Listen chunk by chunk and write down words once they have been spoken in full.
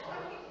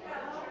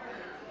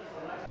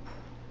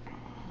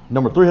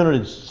Number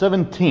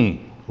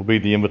 317 will be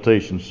the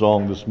invitation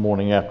song this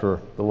morning after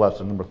the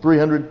lesson. Number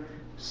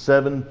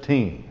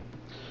 317.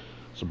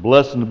 It's a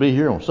blessing to be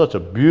here on such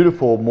a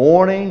beautiful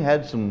morning.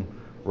 Had some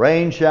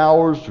rain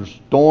showers or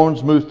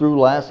storms move through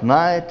last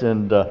night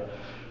and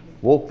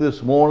woke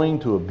this morning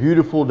to a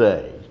beautiful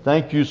day.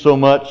 Thank you so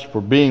much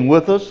for being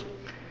with us.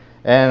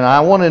 And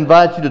I want to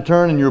invite you to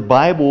turn in your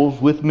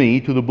Bibles with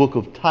me to the book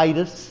of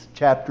Titus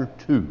chapter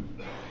 2.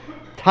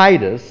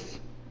 Titus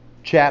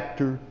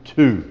chapter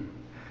 2.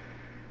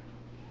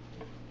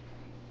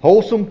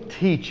 Wholesome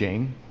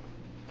teaching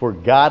for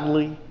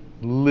godly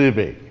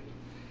living.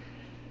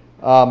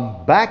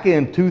 Back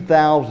in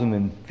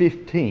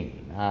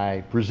 2015,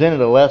 I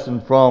presented a lesson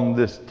from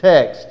this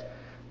text.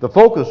 The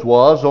focus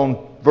was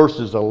on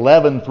verses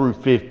 11 through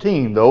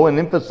 15, though, and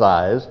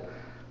emphasized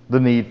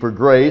the need for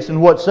grace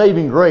and what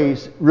saving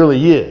grace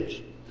really is.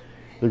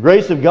 The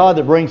grace of God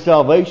that brings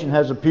salvation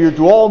has appeared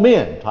to all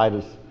men,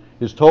 Titus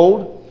is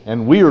told,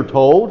 and we are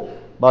told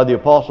by the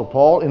Apostle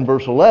Paul in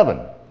verse 11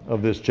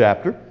 of this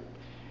chapter.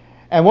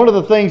 And one of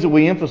the things that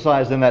we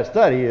emphasized in that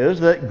study is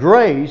that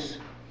grace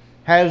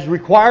has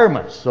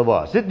requirements of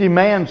us. It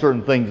demands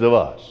certain things of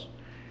us.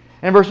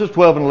 And verses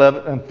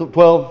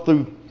 12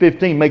 through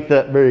 15 make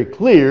that very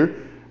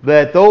clear,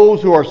 that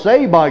those who are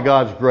saved by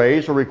God's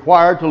grace are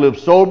required to live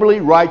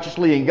soberly,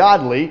 righteously, and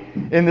godly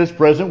in this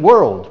present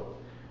world.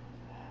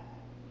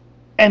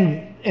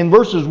 And in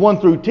verses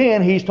 1 through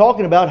 10, he's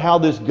talking about how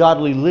this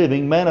godly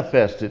living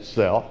manifests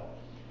itself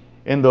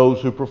in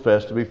those who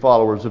profess to be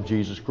followers of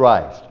Jesus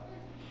Christ.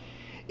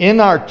 In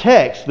our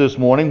text this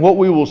morning, what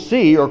we will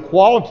see are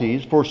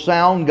qualities for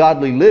sound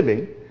godly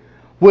living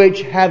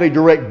which have a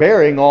direct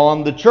bearing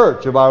on the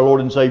church of our Lord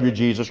and Savior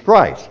Jesus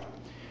Christ.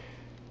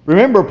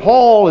 Remember,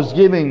 Paul is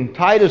giving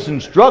Titus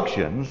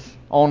instructions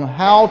on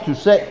how to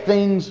set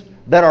things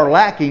that are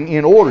lacking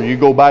in order. You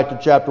go back to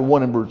chapter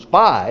 1 and verse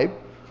 5.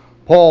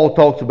 Paul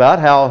talks about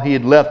how he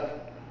had left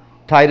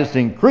Titus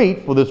in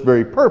Crete for this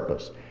very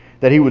purpose,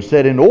 that he would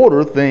set in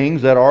order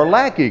things that are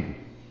lacking.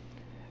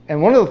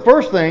 And one of the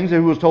first things that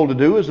he was told to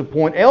do is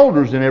appoint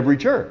elders in every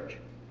church,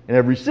 in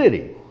every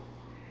city.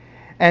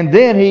 And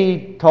then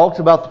he talks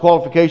about the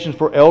qualifications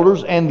for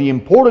elders and the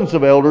importance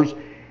of elders,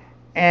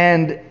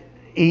 and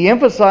he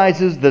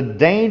emphasizes the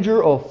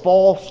danger of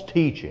false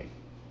teaching.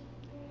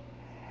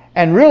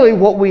 And really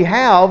what we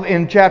have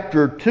in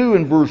chapter 2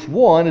 and verse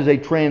 1 is a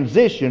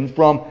transition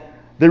from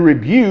the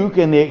rebuke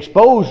and the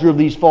exposure of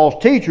these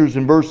false teachers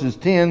in verses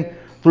 10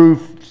 through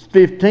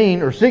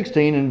 15 or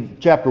 16 in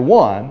chapter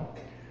 1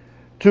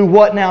 to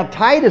what now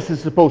Titus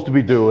is supposed to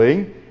be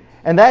doing,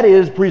 and that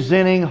is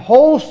presenting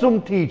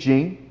wholesome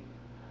teaching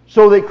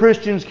so that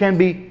Christians can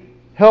be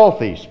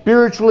healthy,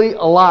 spiritually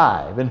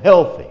alive and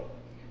healthy.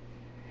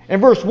 In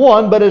verse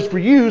 1, but as for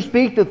you,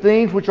 speak the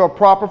things which are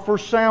proper for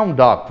sound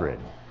doctrine,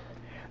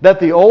 that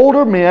the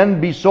older men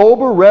be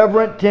sober,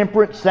 reverent,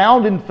 temperate,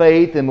 sound in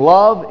faith, in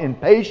love, in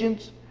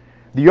patience.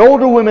 The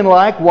older women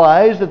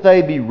likewise, that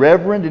they be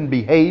reverent in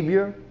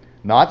behavior,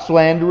 not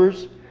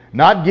slanderers,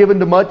 not given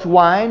to much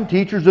wine,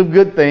 teachers of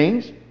good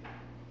things,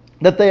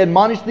 that they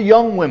admonish the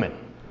young women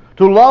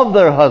to love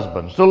their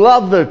husbands, to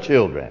love their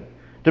children,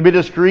 to be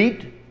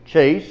discreet,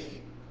 chaste,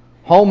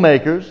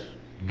 homemakers,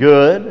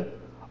 good,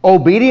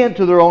 obedient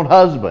to their own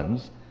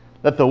husbands,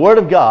 that the word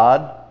of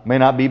God may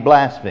not be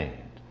blasphemed.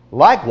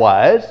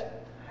 Likewise,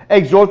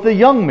 exhort the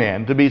young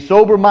men to be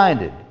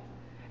sober-minded,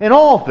 in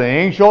all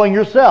things showing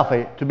yourself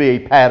to be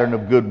a pattern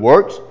of good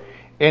works,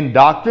 in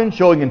doctrine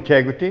showing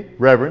integrity,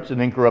 reverence, and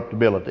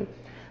incorruptibility,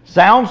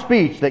 sound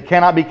speech that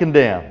cannot be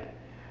condemned,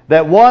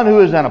 that one who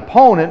is an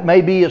opponent may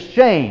be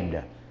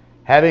ashamed,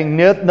 having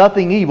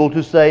nothing evil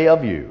to say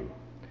of you.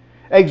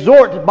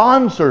 Exhort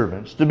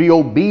bondservants to be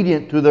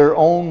obedient to their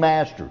own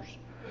masters,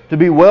 to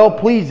be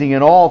well-pleasing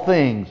in all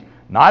things,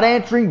 not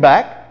answering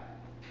back,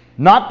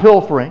 not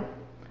pilfering,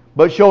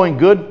 but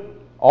showing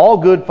all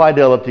good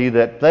fidelity,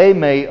 that they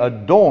may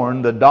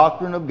adorn the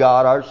doctrine of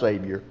God our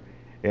Savior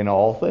in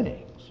all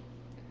things.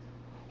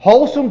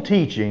 Wholesome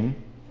teaching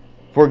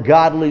for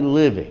godly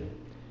living,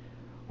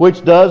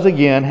 which does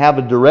again have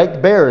a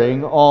direct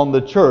bearing on the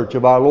church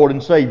of our Lord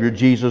and Savior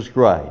Jesus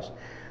Christ.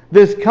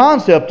 This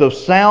concept of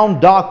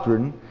sound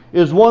doctrine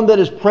is one that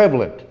is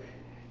prevalent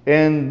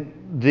in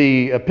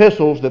the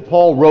epistles that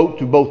Paul wrote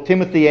to both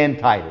Timothy and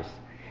Titus.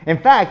 In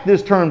fact,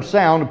 this term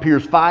sound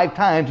appears 5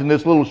 times in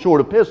this little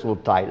short epistle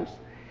of Titus,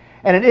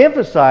 and it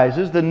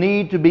emphasizes the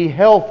need to be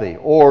healthy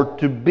or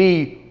to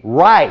be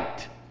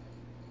right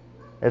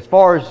as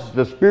far as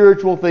the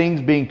spiritual things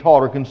being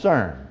taught are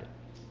concerned.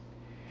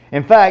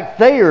 In fact,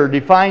 Thayer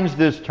defines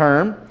this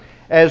term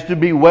as to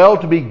be well,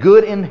 to be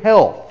good in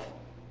health.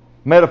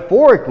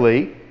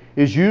 Metaphorically,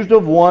 is used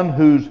of one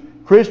whose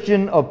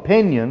Christian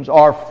opinions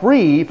are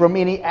free from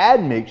any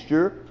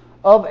admixture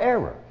of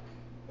error.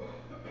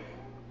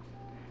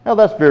 Now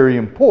that's very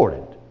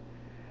important.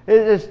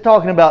 It's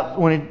talking about,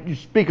 when you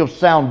speak of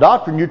sound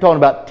doctrine, you're talking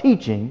about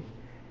teaching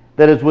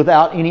that is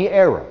without any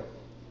error,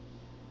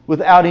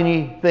 without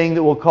anything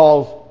that will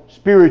cause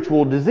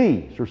spiritual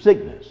disease or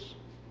sickness.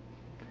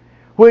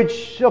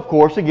 which, of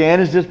course, again,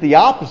 is just the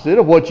opposite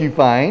of what you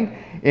find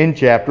in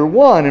chapter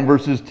 1 in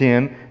verses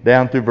 10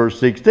 down through verse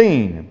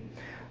 16.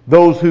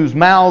 Those whose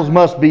mouths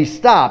must be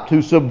stopped,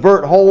 who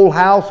subvert whole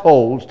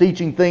households,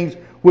 teaching things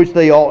which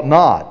they ought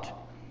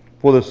not,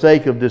 for the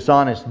sake of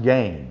dishonest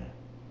gain.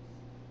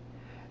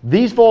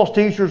 These false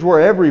teachers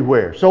were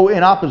everywhere. So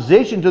in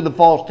opposition to the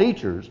false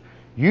teachers,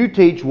 you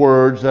teach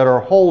words that are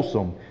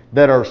wholesome,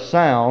 that are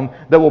sound,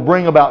 that will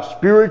bring about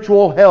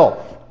spiritual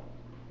health.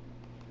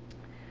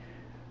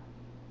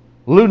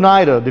 Lou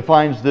Nida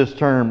defines this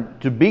term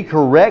to be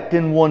correct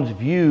in one's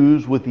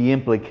views with the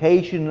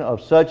implication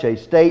of such a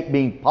state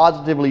being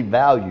positively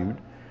valued,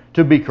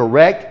 to be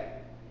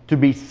correct, to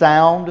be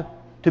sound,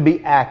 to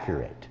be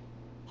accurate.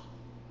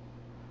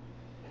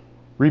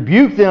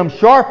 Rebuke them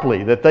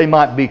sharply that they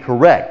might be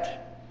correct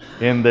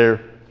in their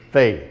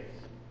faith.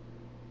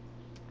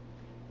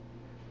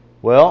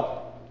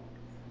 Well,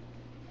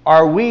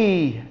 are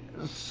we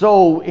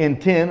so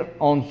intent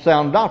on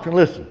sound doctrine?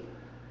 Listen,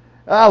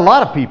 a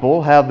lot of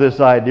people have this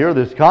idea,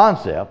 this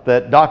concept,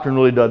 that doctrine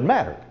really doesn't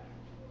matter.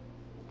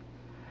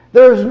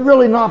 There's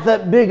really not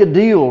that big a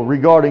deal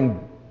regarding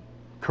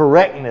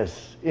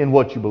correctness in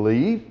what you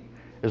believe,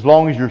 as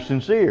long as you're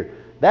sincere.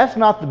 That's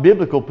not the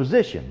biblical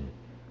position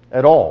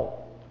at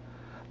all.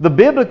 The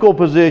biblical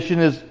position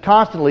is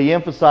constantly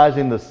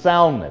emphasizing the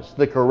soundness,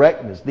 the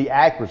correctness, the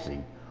accuracy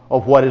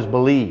of what is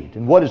believed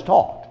and what is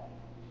taught.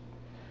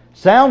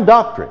 Sound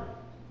doctrine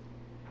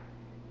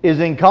is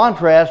in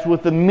contrast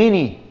with the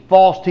many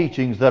false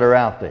teachings that are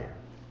out there.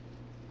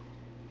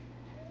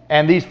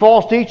 And these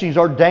false teachings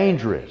are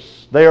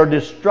dangerous. They are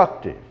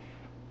destructive,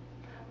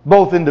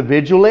 both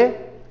individually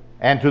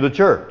and to the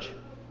church.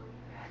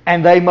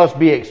 And they must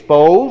be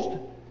exposed,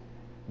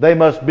 they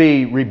must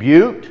be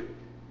rebuked,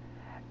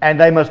 and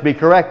they must be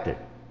corrected.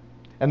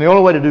 And the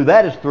only way to do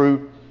that is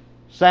through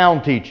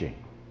sound teaching.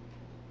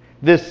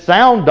 This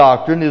sound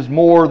doctrine is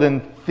more than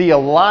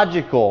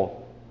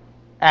theological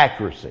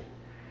accuracy.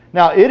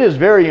 Now, it is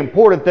very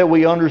important that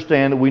we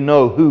understand that we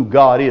know who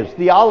God is.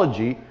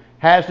 Theology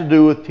has to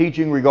do with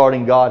teaching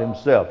regarding God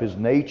Himself, His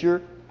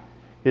nature,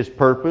 His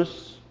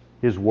purpose,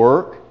 His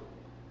work.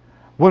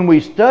 When we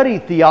study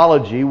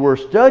theology, we're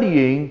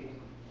studying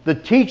the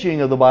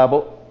teaching of the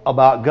Bible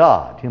about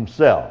God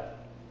Himself.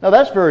 Now,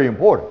 that's very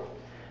important,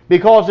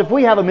 because if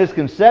we have a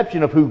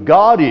misconception of who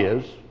God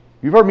is,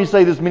 you've heard me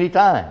say this many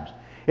times,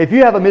 if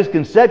you have a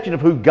misconception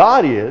of who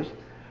God is,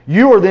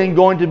 you are then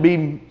going to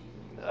be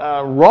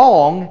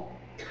wrong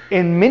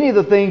in many of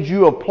the things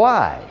you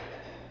apply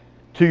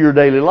to your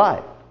daily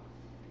life.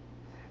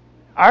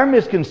 Our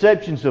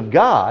misconceptions of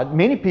God,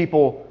 many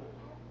people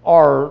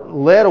are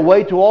led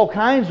away to all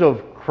kinds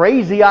of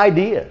crazy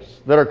ideas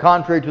that are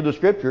contrary to the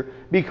Scripture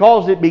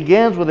because it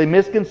begins with a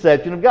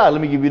misconception of God.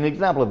 Let me give you an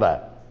example of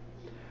that.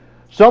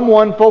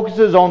 Someone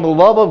focuses on the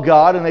love of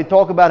God and they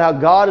talk about how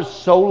God is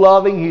so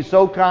loving, He's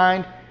so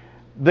kind.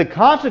 The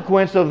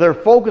consequence of their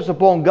focus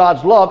upon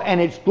God's love and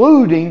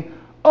excluding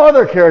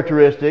other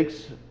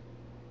characteristics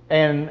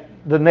and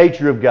the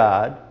nature of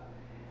God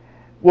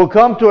will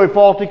come to a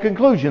faulty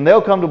conclusion.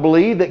 They'll come to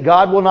believe that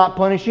God will not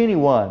punish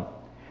anyone,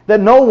 that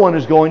no one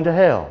is going to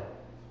hell.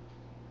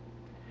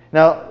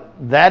 Now,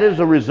 that is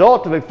a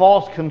result of a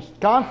false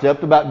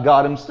concept about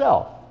God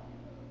Himself.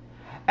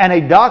 And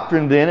a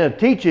doctrine then, a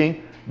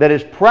teaching that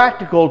is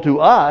practical to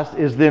us,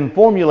 is then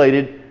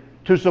formulated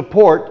to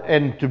support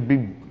and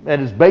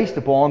is based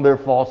upon their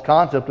false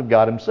concept of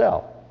God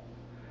Himself.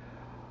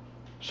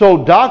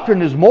 So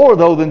doctrine is more,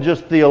 though, than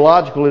just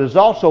theological. It is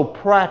also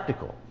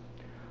practical.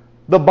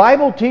 The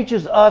Bible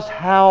teaches us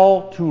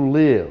how to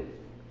live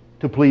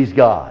to please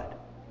God.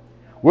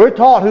 We're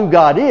taught who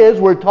God is.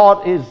 We're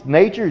taught His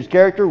nature, His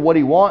character, what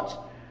He wants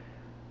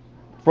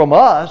from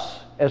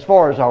us as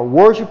far as our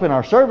worship and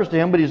our service to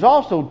Him, but He's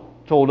also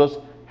told us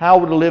how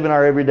we're to live in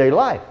our everyday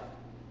life.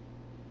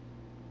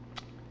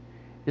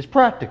 It's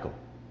practical.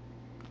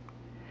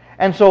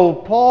 And so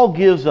Paul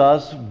gives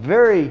us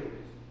very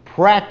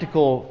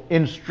practical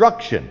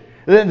instruction.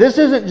 This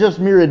isn't just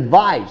mere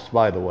advice,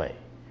 by the way.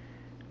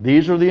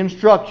 These are the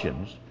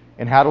instructions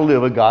in how to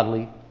live a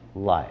godly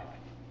life.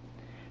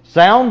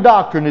 Sound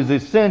doctrine is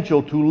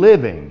essential to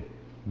living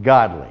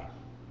godly.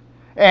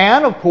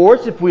 And, of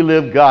course, if we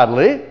live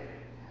godly,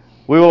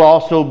 we will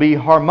also be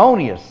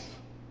harmonious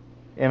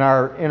in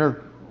our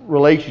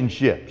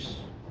interrelationships.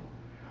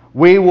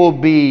 We will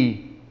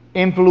be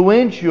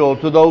influential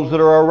to those that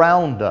are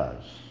around us.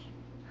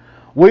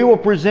 We will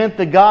present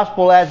the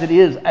gospel as it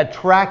is,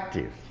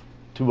 attractive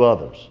to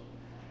others.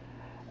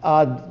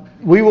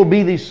 We will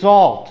be the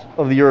salt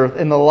of the earth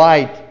and the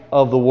light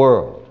of the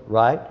world,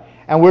 right?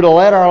 And we're to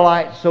let our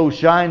light so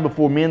shine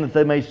before men that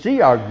they may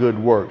see our good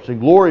works and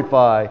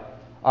glorify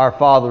our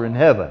Father in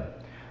heaven.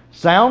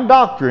 Sound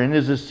doctrine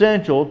is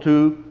essential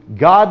to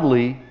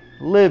godly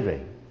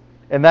living.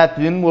 And that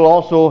then will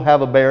also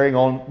have a bearing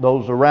on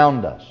those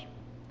around us.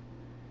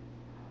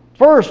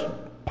 First,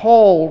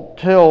 Paul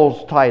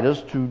tells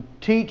Titus to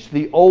teach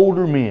the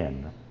older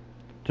men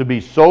to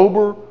be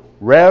sober,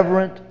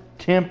 reverent,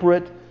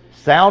 temperate,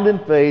 sound in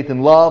faith,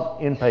 and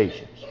love in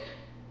patience.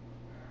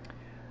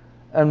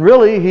 And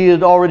really, he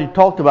had already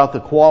talked about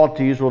the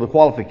qualities or the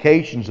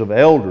qualifications of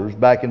elders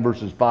back in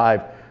verses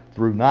 5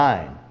 through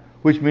 9,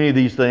 which many of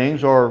these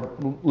things are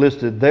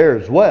listed there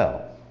as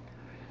well.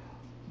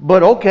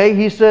 But okay,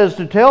 he says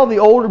to tell the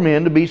older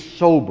men to be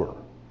sober.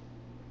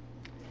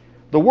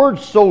 The word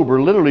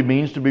sober literally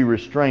means to be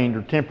restrained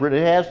or temperate.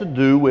 It has to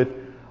do with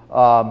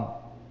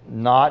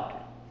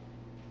not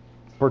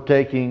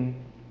partaking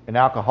in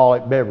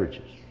alcoholic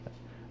beverages.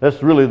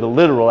 That's really the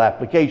literal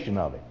application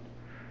of it.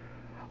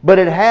 But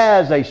it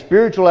has a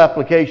spiritual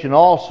application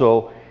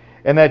also,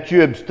 in that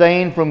you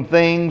abstain from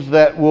things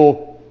that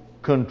will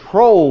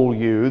control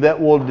you, that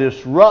will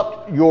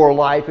disrupt your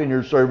life and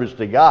your service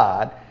to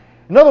God.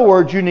 In other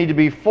words, you need to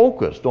be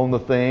focused on the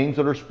things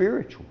that are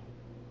spiritual,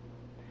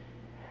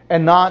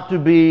 and not to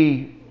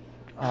be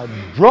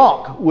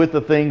drunk with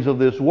the things of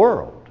this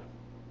world.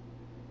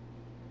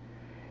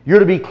 You're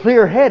to be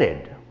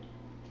clear-headed.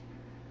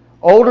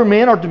 Older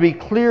men are to be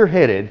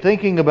clear-headed,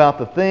 thinking about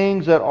the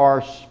things that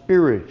are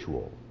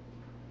spiritual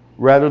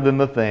rather than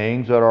the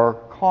things that are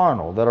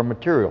carnal, that are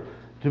material.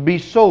 To be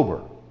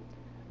sober.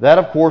 That,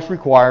 of course,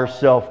 requires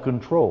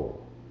self-control.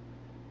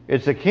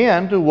 It's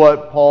akin to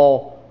what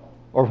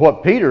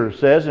what Peter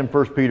says in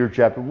 1 Peter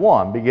chapter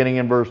 1, beginning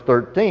in verse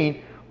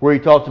 13, where he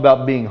talks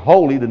about being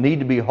holy, the need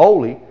to be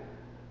holy.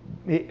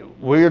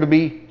 We are to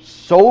be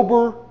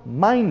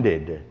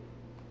sober-minded.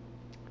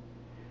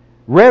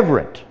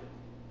 Reverent.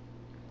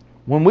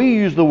 When we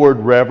use the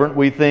word reverent,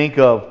 we think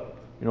of,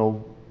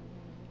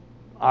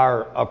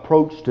 our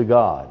approach to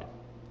God.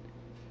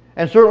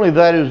 And certainly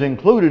that is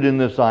included in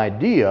this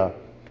idea,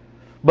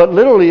 but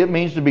literally it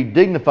means to be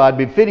dignified,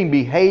 befitting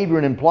behavior,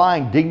 and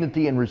implying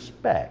dignity and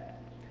respect.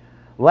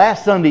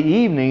 Last Sunday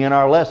evening in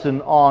our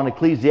lesson on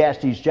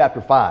Ecclesiastes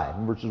chapter 5,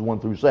 verses 1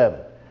 through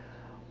 7,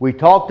 we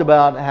talked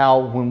about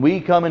how when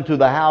we come into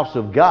the house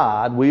of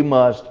God, we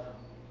must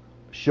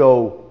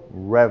show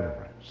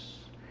reverence.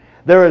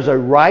 There is a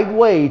right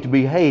way to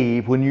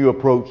behave when you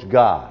approach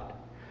God.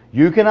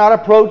 You cannot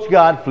approach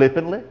God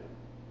flippantly.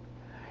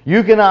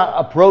 You cannot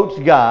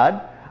approach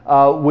God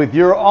with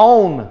your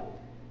own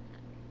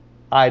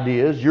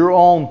ideas, your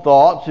own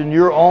thoughts, and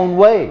your own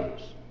ways.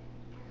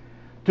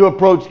 To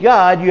approach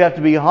God, you have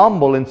to be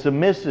humble and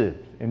submissive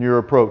in your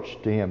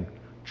approach to Him,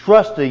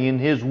 trusting in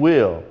His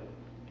will,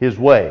 His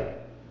way.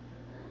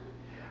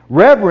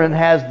 Reverent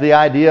has the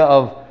idea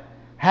of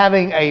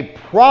having a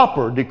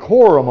proper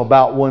decorum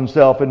about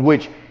oneself, in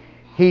which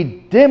he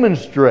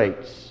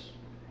demonstrates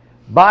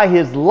by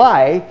his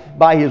life,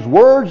 by his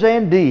words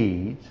and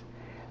deeds,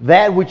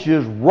 that which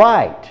is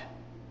right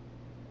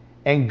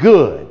and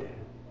good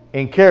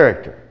in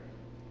character.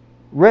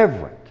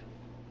 Reverent.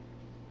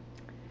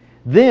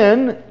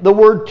 Then the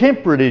word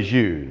temperate is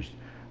used.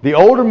 The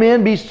older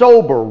men be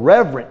sober,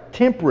 reverent,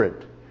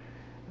 temperate.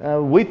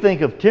 We think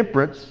of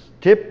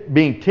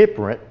being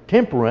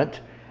temperate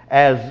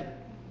as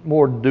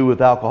more to do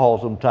with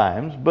alcohol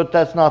sometimes, but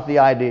that's not the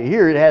idea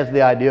here. It has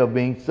the idea of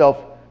being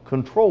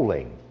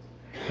self-controlling.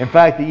 In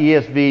fact, the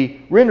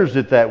ESV renders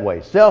it that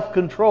way,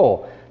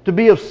 self-control, to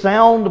be of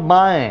sound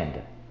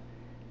mind,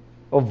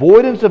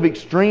 avoidance of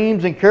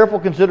extremes and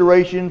careful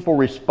consideration for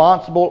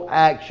responsible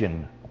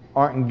action,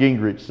 Arndt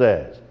Gingrich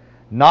says.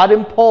 Not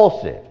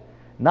impulsive,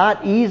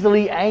 not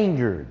easily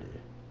angered.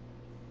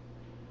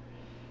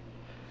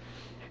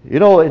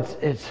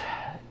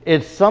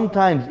 It's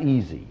sometimes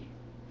easy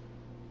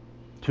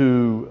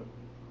to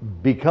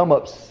become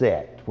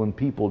upset when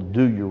people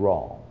do you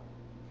wrong.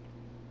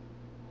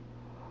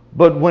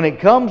 But when it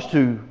comes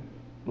to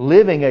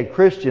living a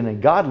Christian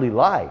and godly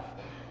life,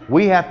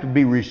 we have to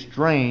be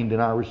restrained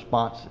in our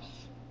responses.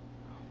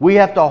 We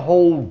have to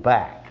hold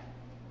back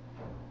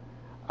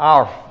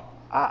our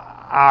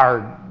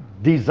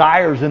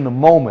desires in the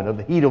moment of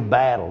the heat of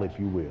battle, if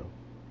you will.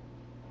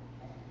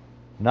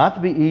 Not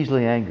to be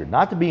easily angered,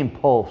 not to be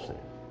impulsive,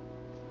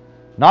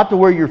 not to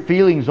wear your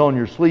feelings on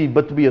your sleeve,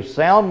 but to be of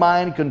sound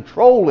mind,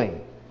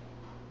 controlling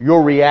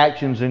your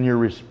reactions and your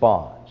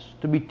response.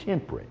 To be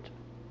temperate.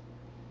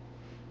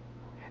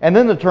 And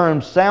then the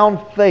term sound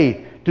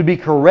faith, to be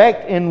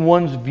correct in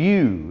one's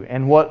view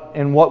and what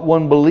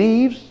one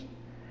believes,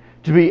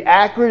 to be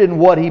accurate in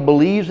what he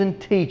believes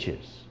and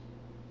teaches.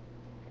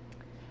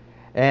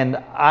 And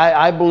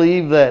I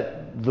believe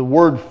that the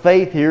word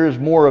faith here is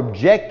more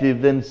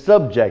objective than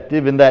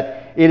subjective, in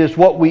that it is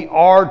what we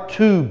are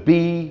to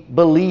be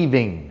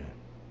believing.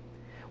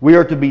 We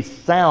are to be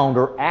sound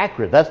or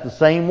accurate. That's the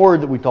same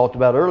word that we talked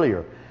about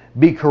earlier.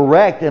 Be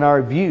correct in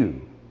our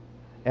view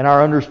and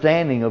our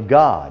understanding of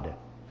God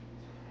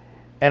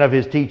and of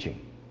His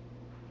teaching.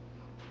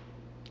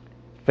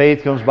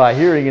 Faith comes by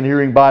hearing, and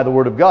hearing by the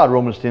Word of God,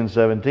 Romans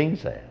 10:17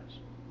 says.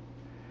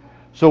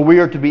 So we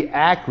are to be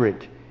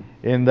accurate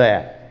in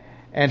that,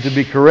 and to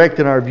be correct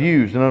in our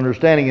views and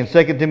understanding. In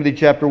 2 Timothy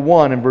chapter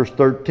 1 and verse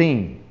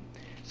 13,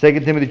 2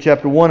 Timothy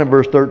chapter 1 and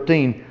verse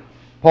 13,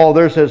 Paul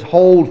there says,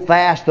 hold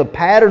fast the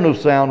pattern of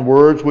sound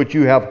words which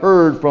you have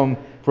heard from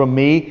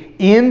me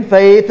in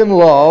faith and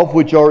love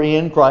which are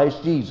in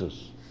Christ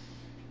Jesus.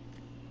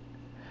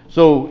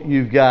 So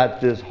you've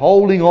got this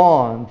holding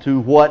on to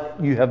what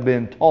you have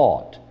been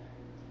taught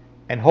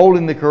and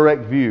holding the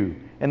correct view.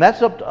 And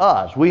that's up to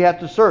us. We have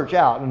to search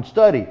out and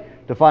study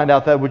to find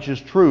out that which is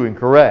true and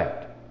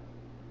correct.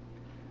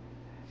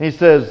 He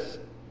says,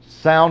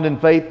 sound in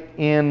faith,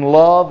 in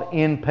love,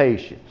 in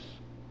patience.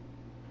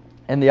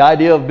 And the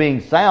idea of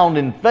being sound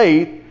in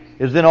faith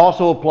is then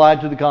also applied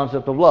to the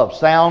concept of love.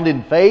 Sound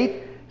in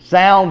faith,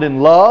 sound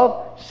in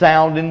love,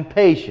 sound in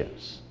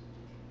patience.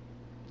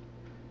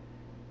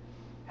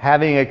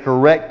 Having a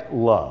correct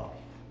love.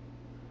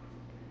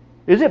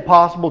 Is it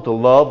possible to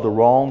love the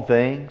wrong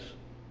things?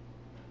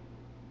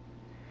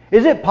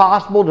 Is it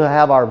possible to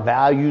have our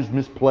values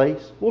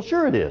misplaced? Well,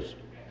 sure it is.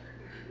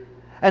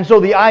 And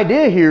so the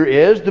idea here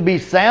is to be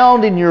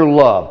sound in your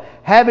love,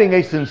 having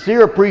a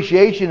sincere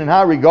appreciation and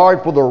high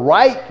regard for the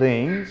right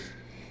things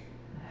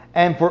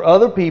and for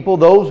other people,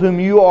 those whom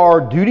you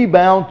are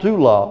duty-bound to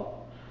love,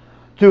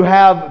 to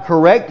have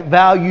correct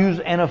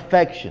values and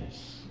affections.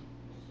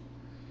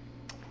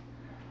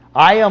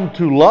 I am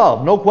to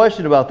love, no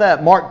question about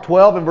that. Mark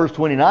 12 and verse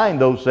 29,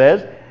 though,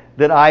 says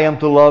that I am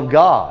to love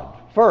God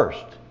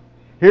first.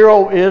 Hear,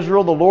 O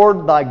Israel, the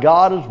Lord thy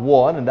God is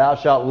one, and thou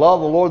shalt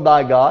love the Lord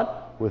thy God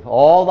with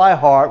all thy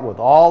heart, with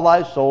all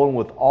thy soul, and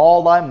with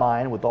all thy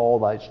mind, with all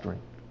thy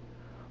strength.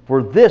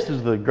 For this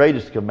is the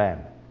greatest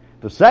commandment.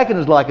 The second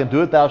is like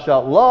unto it, thou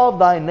shalt love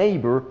thy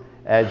neighbor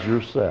as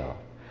yourself.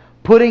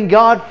 Putting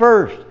God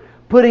first,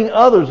 putting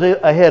others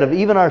ahead of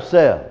even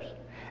ourselves.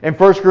 In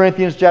 1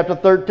 Corinthians chapter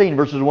 13,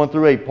 verses 1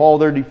 through 8, Paul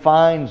there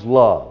defines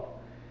love.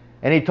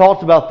 And he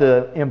talks about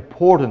the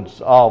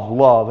importance of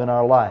love in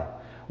our life.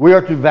 We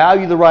are to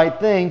value the right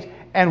things,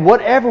 and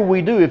whatever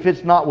we do, if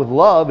it's not with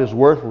love, is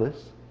worthless.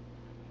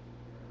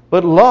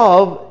 But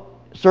love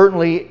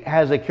certainly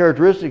has a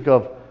characteristic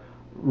of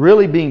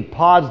really being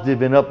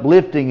positive and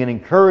uplifting and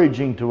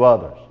encouraging to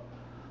others.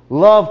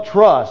 Love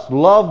trusts,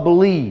 love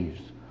believes,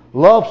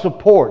 love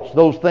supports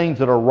those things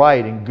that are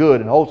right and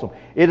good and wholesome.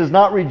 It does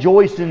not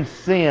rejoice in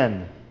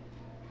sin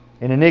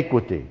and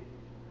iniquity,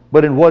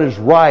 but in what is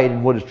right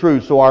and what is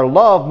true. So our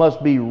love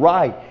must be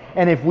right.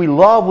 And if we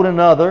love one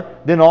another,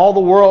 then all the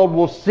world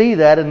will see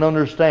that and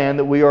understand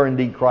that we are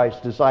indeed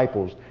Christ's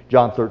disciples.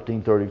 John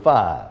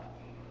 13:35.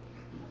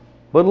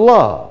 But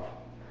love.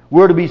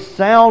 We're to be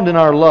sound in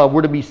our love.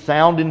 We're to be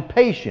sound in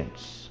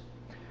patience.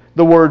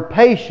 The word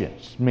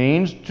patience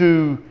means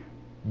to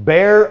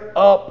bear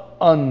up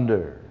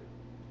under,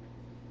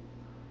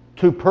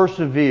 to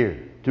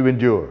persevere, to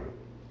endure.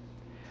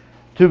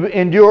 To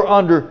endure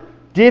under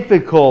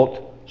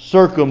difficult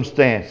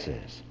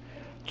circumstances.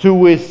 To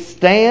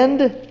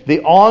withstand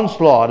the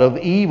onslaught of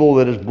evil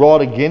that is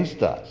brought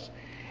against us.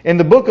 In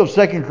the book of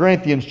 2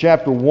 Corinthians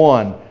chapter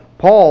 1,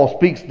 Paul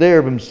speaks there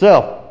of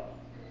himself.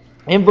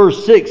 In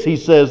verse 6 he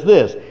says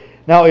this,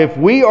 now if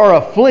we are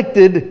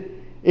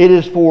afflicted, it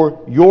is for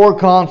your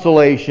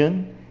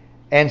consolation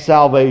and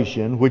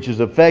salvation, which is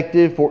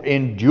effective for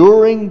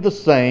enduring the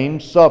same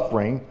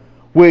suffering,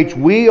 which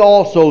we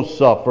also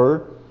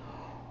suffer.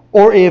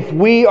 Or if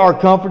we are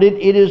comforted,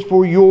 it is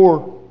for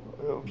you,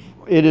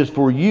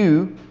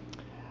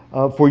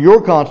 for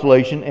your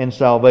consolation and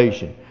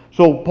salvation.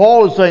 So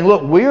Paul is saying,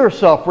 look, we are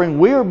suffering,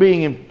 we are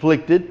being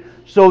inflicted,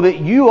 so that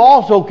you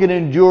also can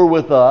endure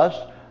with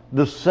us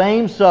the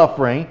same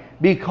suffering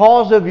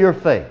because of your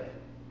faith.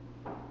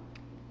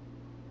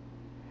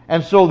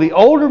 And so the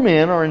older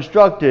men are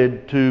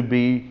instructed to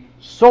be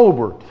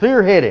sober,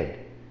 clear-headed,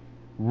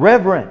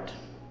 reverent.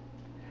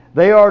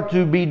 They are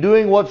to be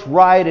doing what's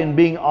right and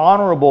being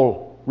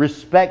honorable,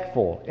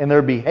 respectful in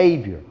their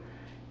behavior,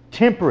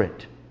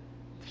 temperate,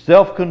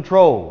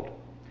 self-controlled.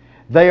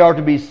 They are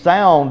to be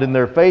sound in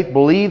their faith,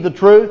 believe the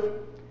truth.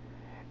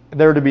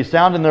 They're to be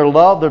sound in their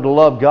love. They're to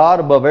love God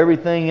above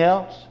everything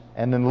else,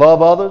 and then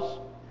love others,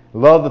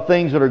 love the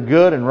things that are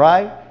good and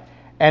right,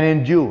 and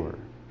endure.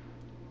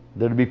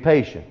 They're to be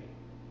patient.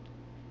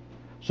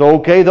 So,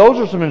 okay, those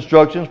are some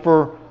instructions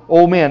for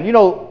old men. You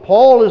know,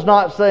 Paul is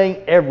not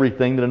saying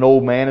everything that an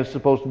old man is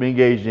supposed to be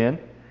engaged in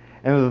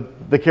and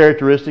the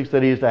characteristics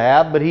that he is to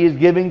have, but he is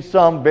giving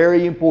some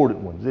very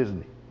important ones,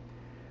 isn't he?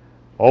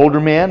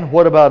 Older men,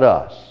 what about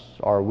us?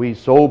 Are we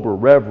sober,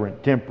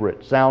 reverent,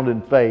 temperate, sound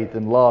in faith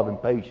and love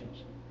and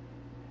patience?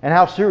 And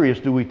how serious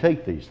do we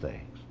take these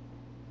things?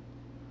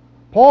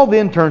 Paul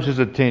then turns his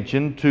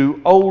attention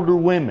to older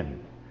women.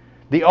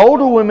 The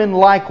older women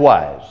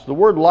likewise. The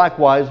word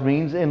likewise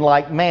means in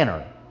like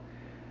manner.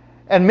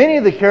 And many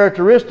of the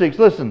characteristics,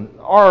 listen,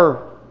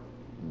 are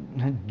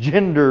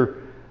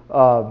gender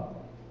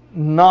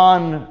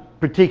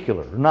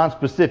non-particular,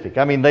 non-specific.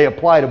 I mean, they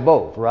apply to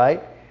both,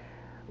 right?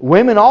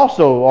 Women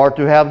also are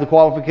to have the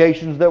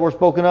qualifications that were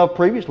spoken of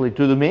previously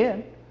to the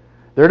men.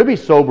 They're to be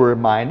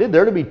sober-minded.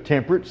 They're to be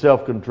temperate,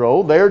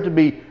 self-controlled. They're to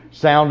be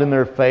sound in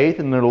their faith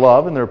and their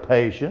love and their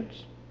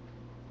patience.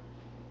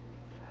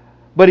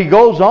 But he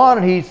goes on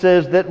and he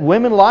says that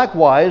women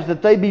likewise,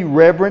 that they be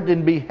reverent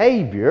in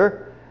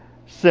behavior,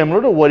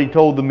 similar to what he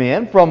told the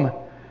men from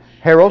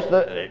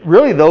Heros.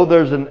 Really, though,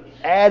 there's an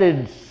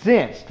added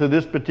sense to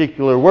this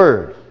particular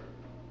word.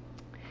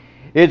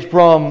 It's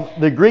from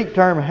the Greek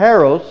term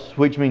heros,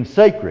 which means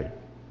sacred,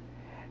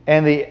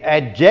 and the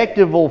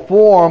adjectival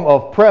form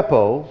of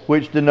prepo,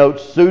 which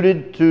denotes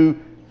suited to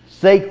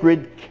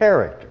sacred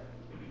character.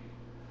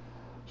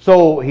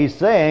 So he's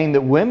saying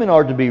that women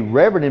are to be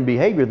reverent in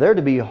behavior. They're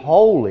to be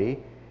holy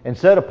and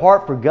set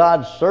apart for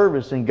God's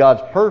service and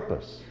God's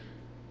purpose,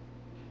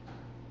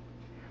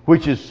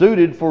 which is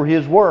suited for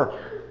His work.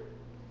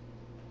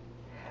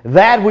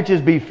 That which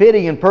is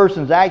befitting in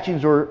person's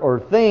actions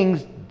or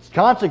things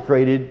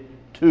consecrated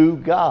to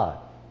God.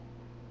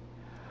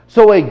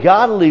 So a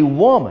godly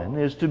woman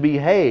is to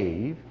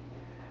behave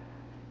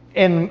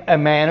in a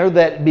manner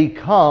that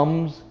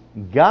becomes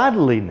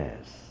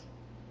godliness.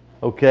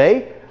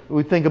 Okay?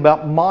 We think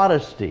about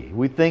modesty.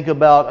 We think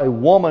about a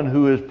woman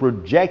who is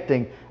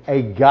projecting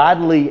a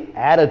godly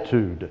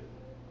attitude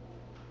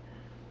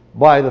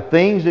by the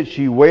things that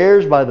she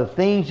wears, by the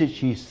things that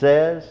she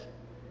says.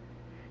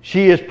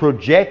 She is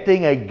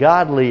projecting a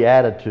godly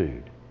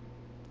attitude.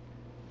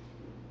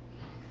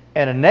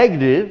 And a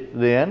negative,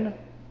 then,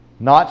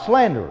 not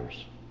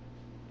slanderers.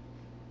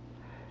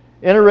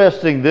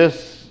 Interesting,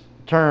 this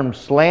term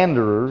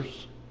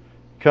slanderers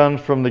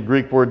comes from the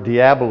Greek word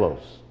diabolos.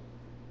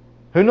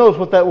 Who knows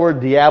what that word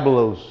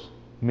diabolos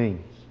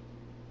means?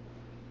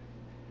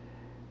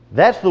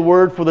 That's the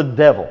word for the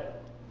devil.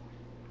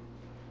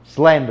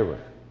 Slanderer.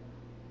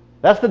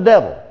 That's the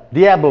devil.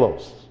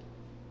 Diabolos.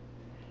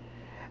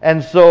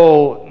 And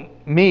so,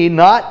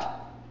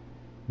 not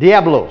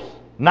diabolos,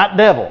 not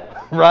devil,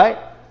 right?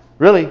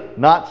 Really,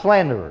 not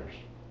slanderers.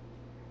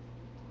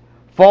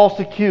 False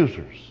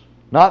accusers,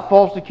 not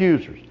false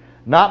accusers.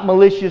 Not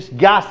malicious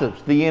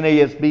gossips, the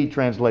NASB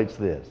translates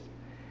this.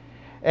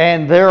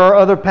 And there are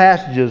other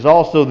passages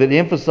also that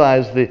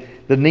emphasize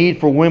the need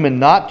for women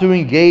not to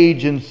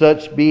engage in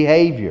such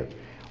behavior.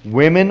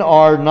 Women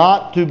are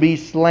not to be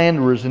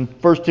slanderers in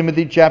 1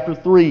 Timothy chapter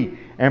 3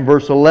 and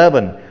verse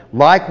 11.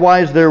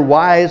 Likewise, their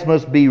wives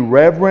must be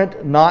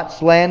reverent, not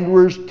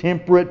slanderers,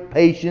 temperate,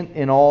 patient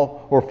in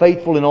all, or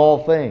faithful in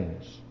all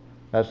things.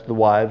 That's the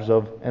wives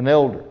of an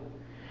elder.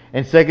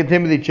 And 2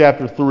 Timothy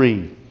chapter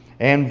 3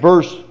 and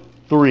verse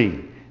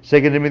 3.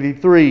 2 Timothy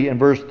 3 and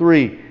verse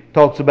 3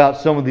 talks about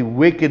some of the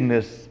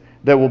wickedness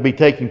that will be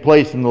taking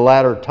place in the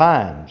latter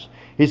times.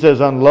 He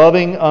says,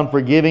 unloving,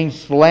 unforgiving,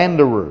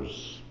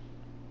 slanderers.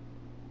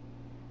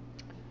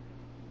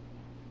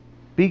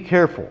 Be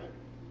careful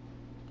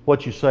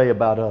what you say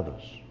about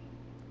others.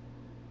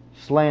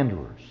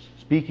 Slanderers,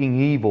 speaking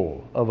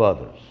evil of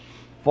others,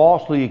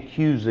 falsely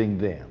accusing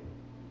them.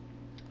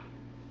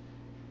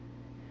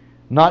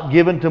 Not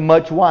given to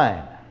much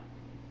wine.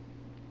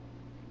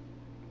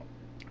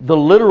 The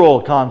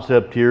literal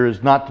concept here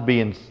is not to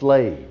be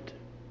enslaved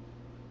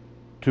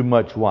to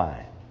much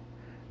wine.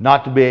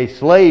 Not to be a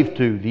slave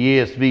to, the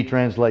ESV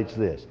translates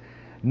this.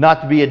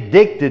 Not to be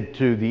addicted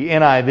to, the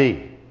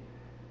NIV.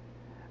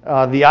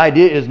 The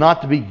idea is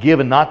not to be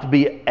given, not to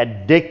be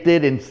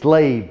addicted,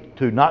 enslaved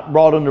to, not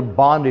brought under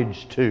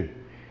bondage to.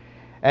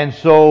 And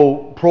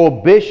so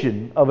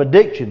prohibition of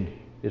addiction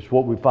is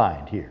what we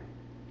find here.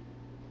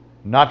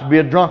 Not to be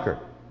a drunkard.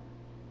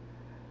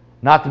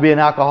 Not to be an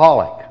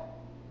alcoholic.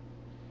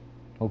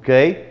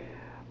 Okay?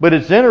 But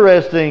it's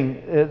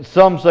interesting,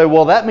 some say,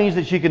 well, that means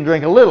that she can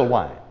drink a little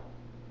wine.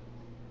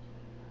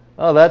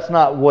 Oh, that's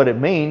not what it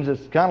means.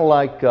 It's kind of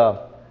like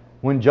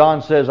when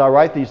John says, I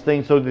write these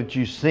things so that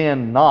you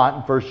sin not,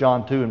 in 1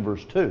 John 2 and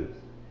verse 2.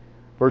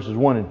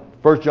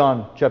 1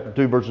 John chapter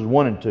 2, verses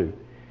 1 and 2.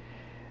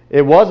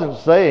 It wasn't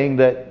saying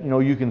that,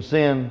 you can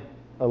sin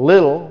a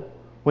little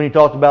when he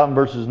talked about in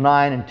verses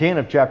 9 and 10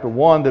 of chapter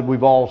 1 that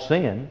we've all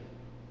sinned.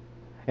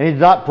 And he's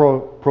not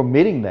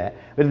permitting that.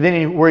 But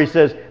then where he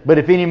says, but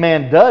if any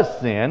man does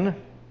sin,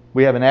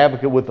 we have an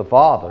advocate with the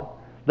Father.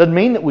 Doesn't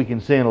mean that we can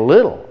sin a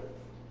little.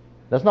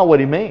 That's not what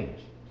he means.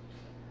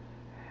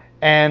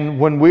 And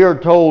when we are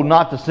told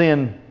not to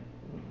sin,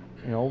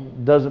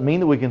 doesn't mean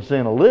that we can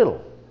sin a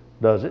little,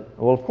 does it?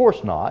 Well, of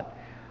course not.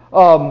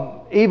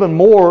 Even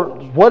more,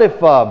 what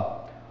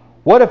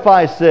if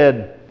I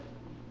said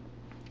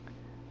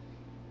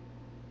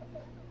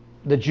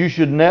that you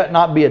should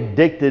not be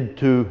addicted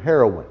to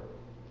heroin?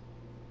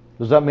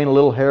 Does that mean a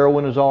little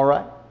heroin is all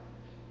right?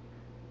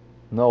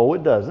 No,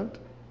 it doesn't.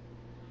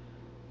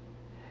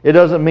 It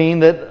doesn't mean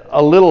that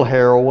a little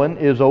heroin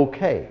is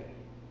okay.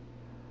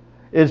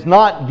 It's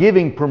not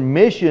giving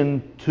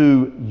permission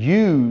to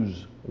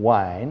use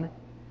wine,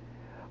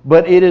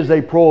 but it is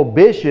a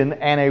prohibition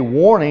and a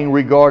warning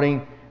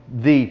regarding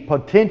the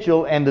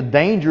potential and the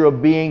danger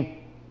of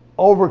being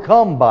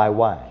overcome by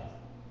wine.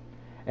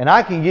 And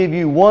I can give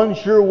you one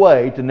sure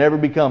way to never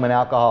become an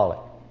alcoholic.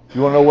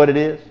 You want to know what it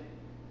is?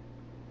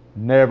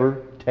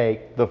 Never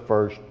take the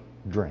first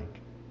drink.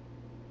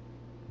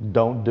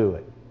 Don't do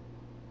it.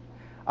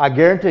 I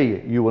guarantee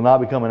you, you will not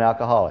become an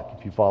alcoholic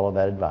if you follow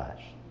that advice.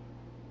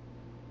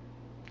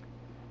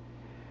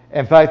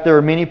 In fact, there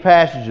are many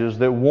passages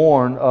that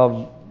warn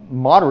of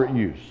moderate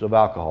use of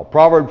alcohol.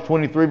 Proverbs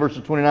 23,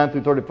 verses 29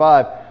 through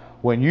 35,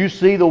 when you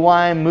see the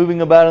wine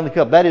moving about in the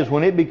cup, that is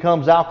when it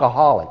becomes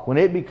alcoholic, when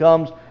it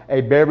becomes a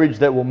beverage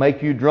that will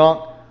make you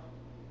drunk,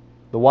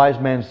 The wise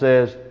man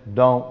says,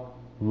 don't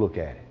look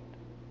at it.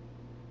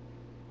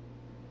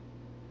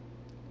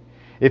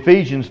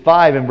 Ephesians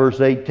 5 and verse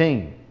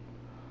 18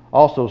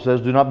 also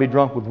says, do not be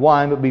drunk with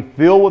wine, but be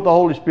filled with the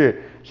Holy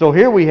Spirit. So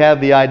here we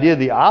have the idea,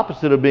 the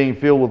opposite of being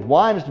filled with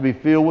wine is to be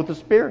filled with the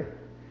Spirit.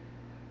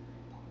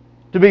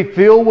 To be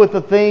filled with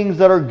the things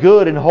that are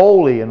good and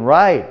holy and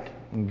right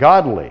and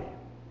godly.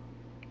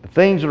 The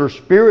things that are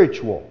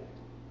spiritual.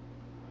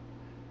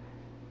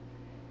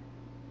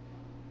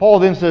 Paul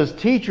then says,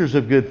 teachers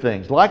of good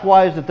things.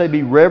 Likewise, that they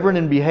be reverent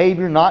in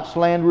behavior, not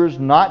slanderers,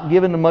 not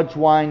given to much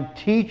wine,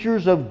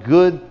 teachers of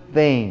good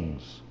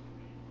things.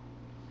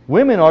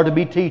 Women are to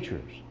be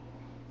teachers.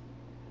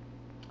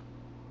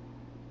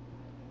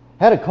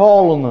 Had a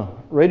call on the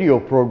radio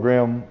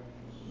program,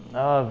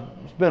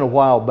 it's been a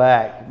while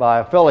back, by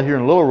a fellow here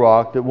in Little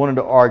Rock that wanted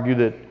to argue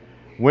that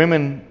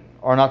women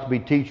are not to be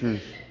teachers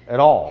at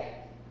all.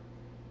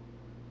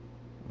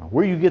 Now,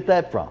 where do you get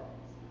that from?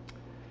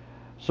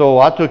 So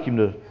I took him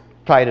to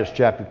Titus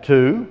chapter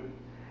 2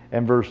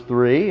 and verse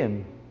 3,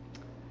 and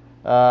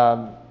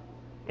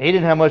he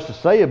didn't have much to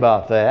say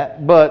about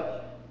that,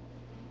 but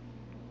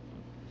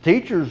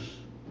teachers,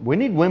 we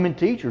need women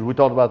teachers. We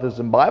talked about this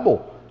in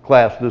Bible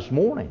class this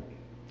morning.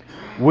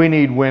 We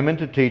need women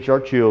to teach our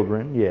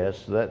children.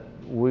 Yes, that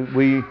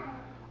we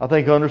I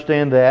think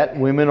understand that.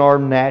 Women are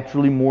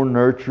naturally more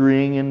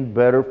nurturing and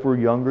better for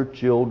younger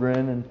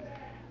children, and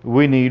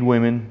we need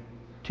women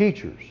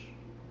teachers.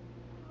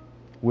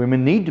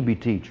 Women need to be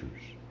teachers.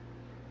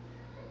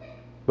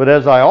 But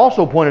as I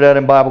also pointed out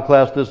in Bible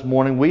class this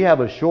morning, we have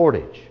a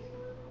shortage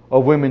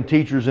of women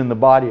teachers in the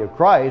body of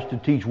Christ to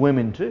teach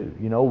women too.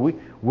 You know,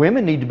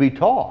 women need to be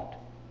taught.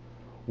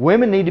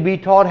 Women need to be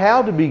taught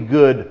how to be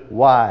good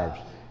wives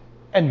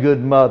and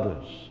good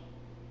mothers.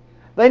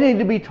 They need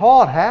to be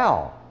taught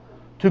how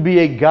to be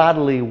a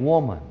godly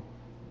woman.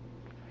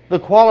 The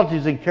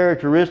qualities and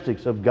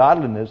characteristics of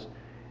godliness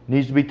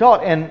needs to be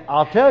taught. And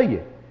I'll tell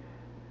you,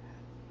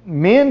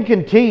 men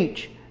can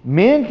teach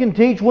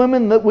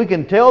women, that we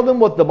can tell them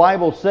what the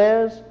Bible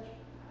says,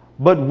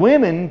 but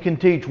women can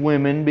teach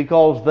women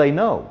because they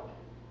know.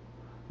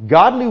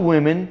 Godly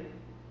women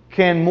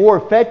can more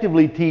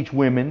effectively teach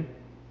women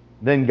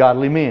than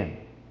godly men.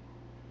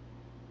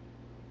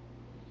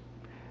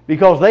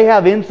 Because they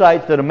have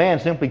insights that a man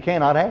simply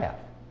cannot have.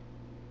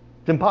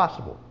 It's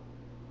impossible.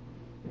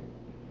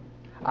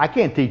 I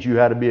can't teach you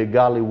how to be a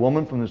godly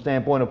woman from the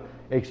standpoint of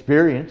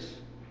experience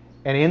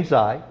and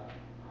insight.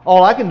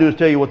 All I can do is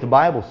tell you what the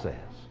Bible says.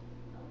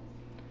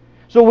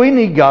 So we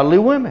need godly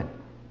women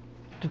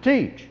to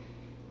teach.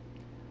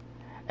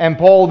 And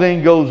Paul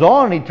then goes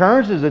on and he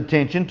turns his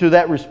attention to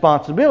that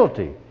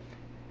responsibility.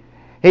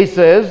 He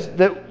says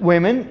that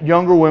women,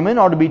 younger women,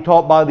 are to be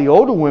taught by the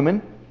older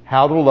women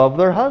how to love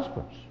their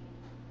husbands.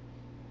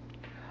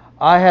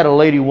 I had a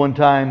lady one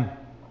time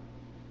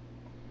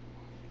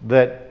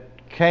that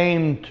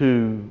came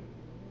to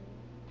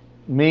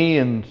me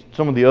and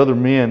some of the other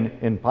men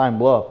in Pine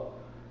Bluff,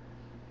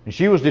 and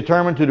she was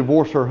determined to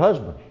divorce her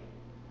husband.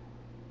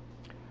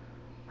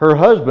 Her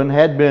husband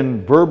had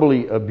been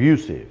verbally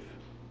abusive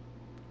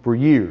for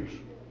years.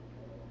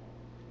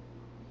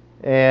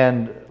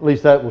 And at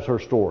least that was her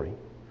story.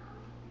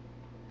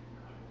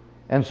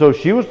 And so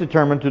she was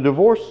determined to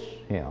divorce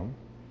him.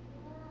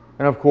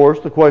 And of course,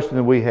 the question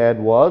that we had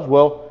was,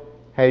 well,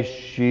 has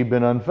she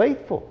been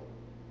unfaithful?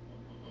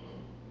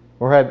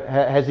 Or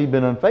has he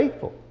been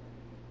unfaithful?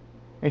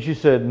 And she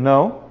said,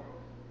 no,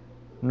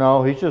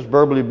 he's just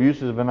verbally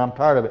abusive and I'm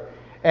tired of it.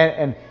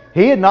 And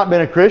he had not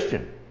been a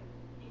Christian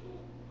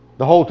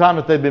the whole time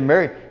that they'd been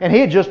married. And he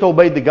had just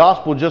obeyed the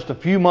gospel just a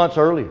few months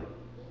earlier.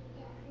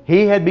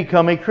 He had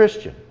become a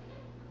Christian.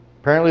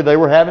 Apparently they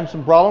were having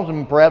some problems,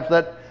 and perhaps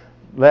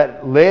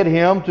that led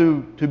him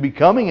to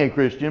becoming a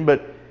Christian.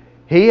 But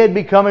he had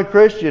become a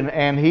Christian,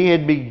 and he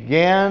had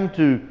began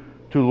to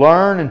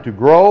learn and to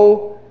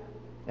grow.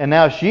 And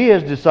now she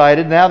has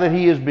decided, now that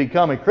he has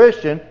become a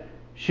Christian,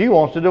 she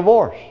wants a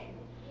divorce.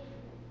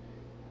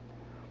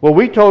 Well,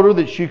 we told her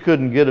that she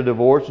couldn't get a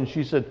divorce, and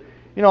she said,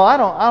 you know, I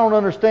don't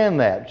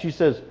understand that. She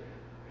said,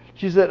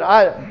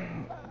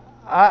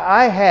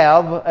 I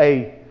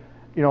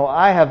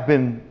have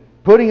been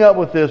putting up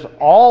with this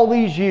all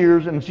these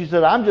years, and she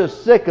said, I'm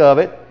just sick of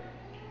it.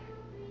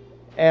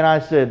 And I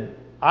said,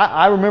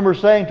 I remember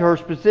saying to her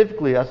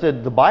specifically, I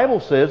said, the Bible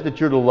says that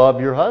you're to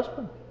love your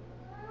husband.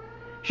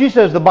 She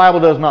says, the Bible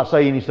does not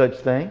say any such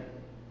thing.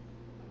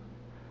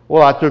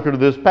 Well, I took her to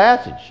this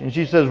passage, and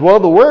she says, well,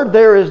 the word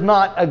there is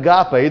not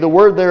agape, the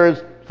word there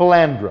is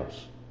philandros,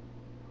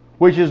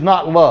 which is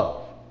not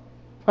love.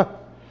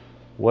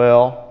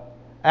 Well,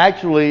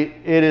 actually,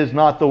 it is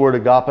not the word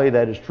agape,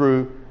 that is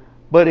true,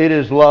 but it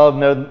is love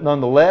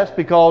nonetheless,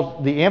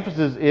 because the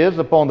emphasis is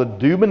upon the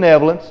due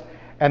benevolence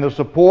and the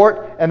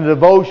support and the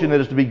devotion that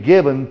is to be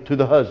given to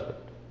the husband.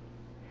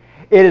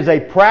 It is a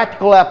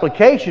practical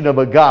application of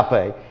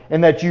agape, in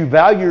that you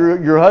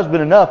value your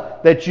husband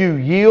enough that you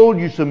yield,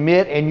 you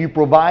submit, and you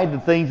provide the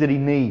things that he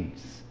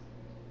needs.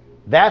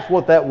 That's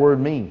what that word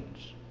means.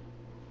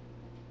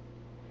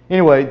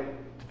 Anyway,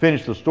 to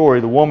finish the story,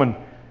 the woman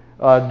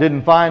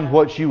didn't find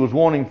what she was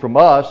wanting from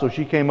us, so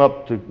she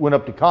went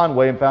up to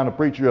Conway and found a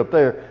preacher up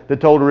there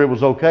that told her it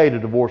was okay to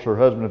divorce her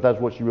husband if that's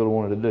what she really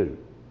wanted to do.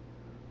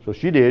 So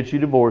she did. She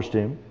divorced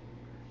him,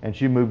 and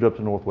she moved up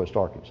to Northwest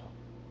Arkansas.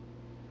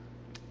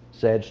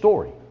 Sad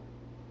story.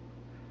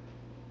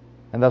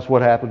 And that's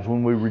what happens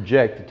when we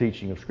reject the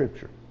teaching of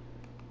Scripture.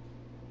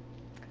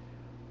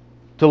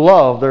 To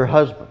love their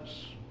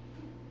husbands,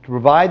 to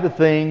provide the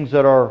things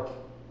that are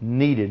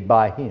needed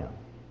by him.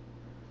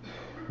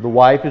 The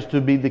wife is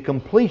to be the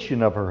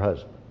completion of her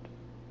husband.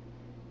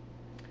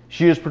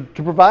 She is to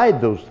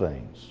provide those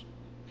things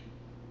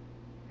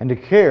and to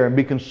care and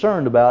be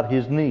concerned about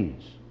his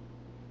needs.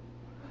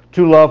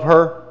 To love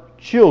her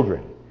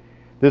children.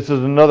 This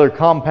is another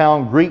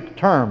compound Greek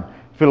term.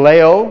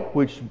 Phileo,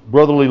 which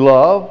brotherly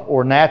love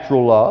or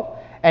natural love,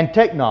 and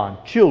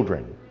teknon,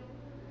 children.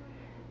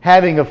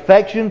 Having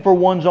affection for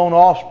one's own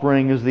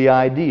offspring is the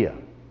idea.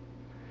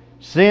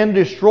 Sin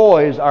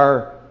destroys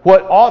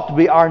what ought to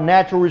be our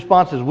natural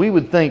responses. We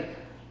would think,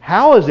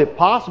 how is it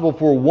possible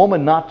for a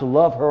woman not to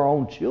love her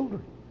own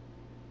children?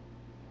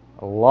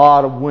 A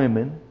lot of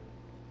women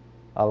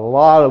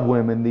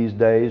these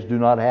days do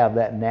not have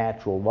that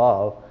natural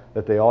love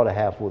that they ought to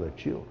have for their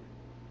children.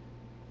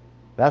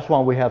 That's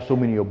why we have so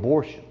many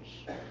abortions.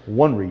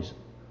 One reason.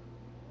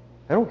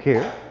 They don't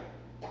care.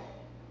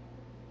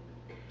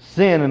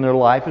 Sin in their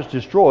life has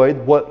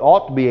destroyed what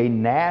ought to be a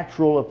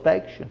natural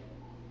affection.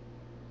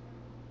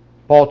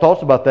 Paul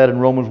talks about that in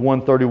Romans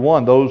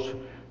 1:31. Those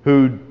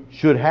who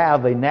should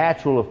have a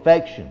natural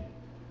affection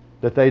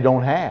that they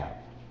don't have.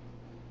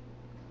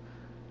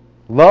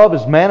 Love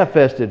is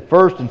manifested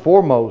first and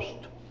foremost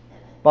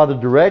by the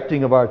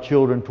directing of our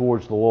children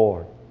towards the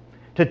Lord.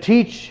 To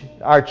teach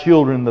our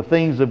children the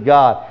things of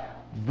God.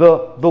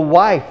 The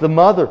wife, the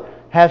mother,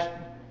 has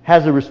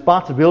a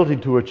responsibility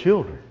to her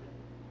children.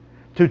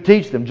 To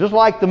teach them, just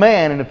like the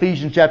man in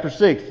Ephesians chapter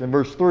 6 and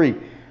verse 3,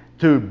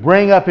 to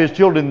bring up his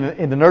children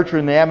in the nurture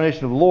and the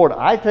admonition of the Lord.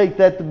 I take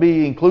that to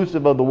be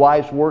inclusive of the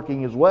wife's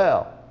working as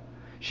well.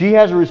 She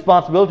has a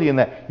responsibility in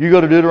that. You go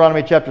to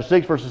Deuteronomy chapter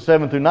 6, verses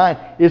 7 through 9.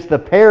 It's the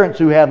parents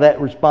who have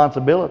that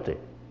responsibility.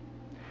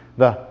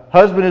 The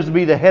husband is to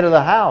be the head of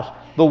the house.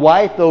 The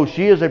wife, though,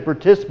 she is a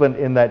participant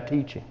in that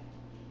teaching.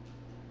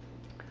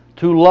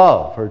 To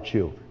love her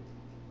children.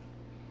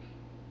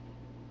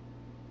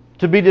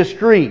 To be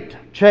discreet,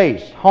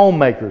 chaste,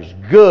 homemakers,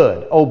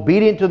 good,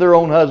 obedient to their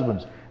own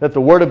husbands, that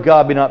the word of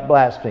God be not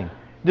blasphemed.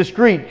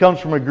 Discreet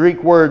comes from a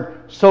Greek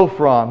word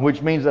sophron,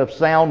 which means of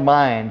sound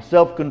mind,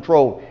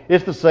 self-control.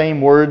 It's the same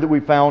word that we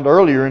found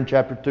earlier in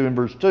chapter 2 and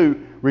verse 2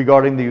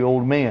 regarding the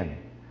old men.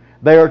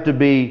 They are to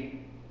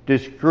be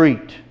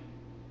discreet,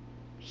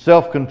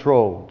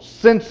 self-controlled,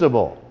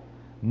 sensible,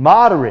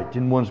 moderate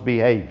in one's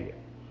behavior.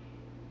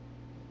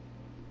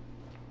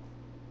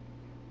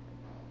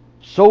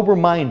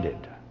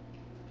 Sober-minded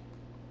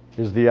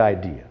is the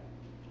idea.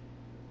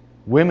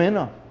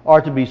 Women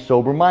are to be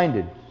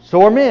sober-minded.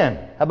 So are men.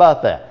 How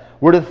about that?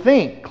 We're to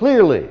think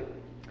clearly.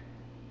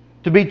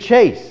 To be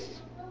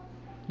chaste.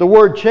 The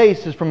word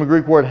chaste is from a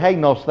Greek word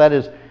hagnos, that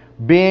is,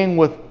 being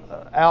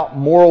without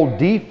moral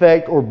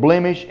defect or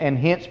blemish and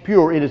hence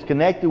pure. It is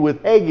connected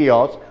with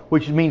hagios,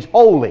 which means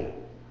holy,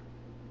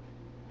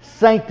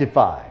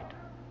 sanctified.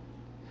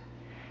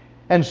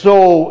 And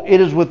so it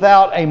is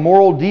without a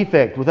moral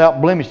defect, without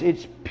blemish.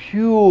 It's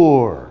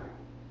pure.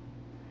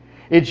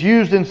 It's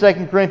used in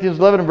 2 Corinthians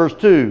 11 and verse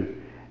 2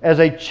 as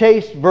a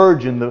chaste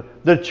virgin,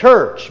 the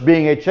church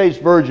being a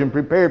chaste virgin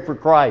prepared for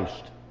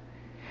Christ.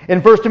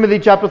 In 1 Timothy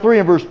chapter 3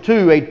 and verse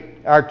 2,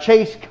 our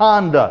chaste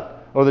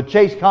conduct, or the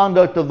chaste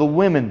conduct of the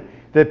women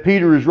that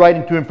Peter is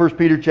writing to in 1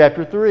 Peter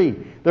chapter 3.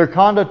 Their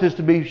conduct is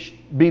to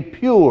be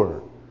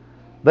pure.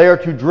 They are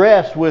to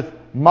dress with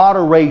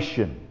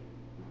moderation.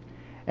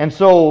 And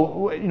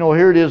so,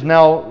 here it is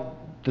now,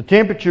 the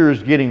temperature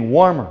is getting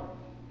warmer.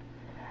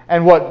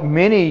 And what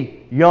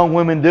many young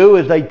women do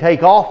is they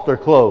take off their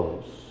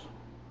clothes,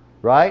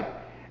 right?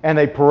 And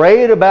they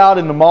parade about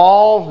in the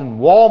malls and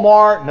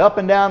Walmart and up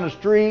and down the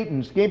street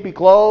in skimpy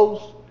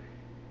clothes.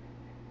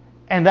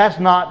 And that's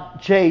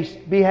not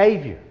chaste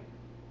behavior.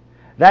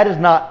 That is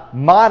not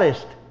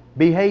modest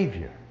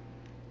behavior.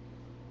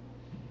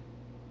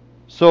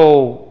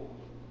 So,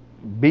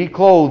 be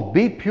clothed,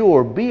 be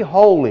pure, be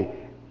holy.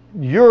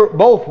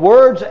 Both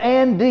words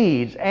and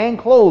deeds and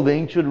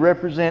clothing should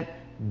represent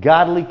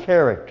godly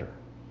character.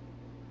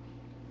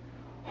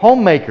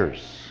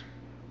 Homemakers,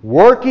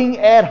 working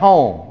at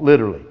home,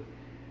 literally.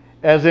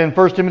 As in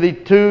 1 Timothy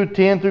 2,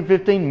 10 through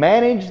 15,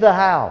 manage the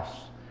house.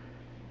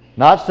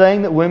 Not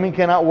saying that women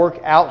cannot work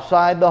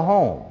outside the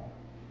home.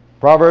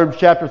 Proverbs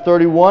chapter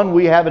 31,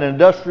 we have an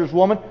industrious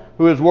woman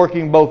who is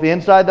working both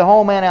inside the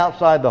home and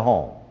outside the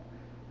home.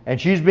 And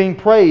she's being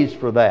praised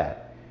for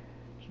that.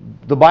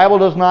 The Bible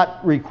does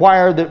not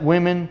require that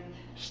women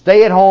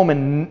stay at home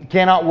and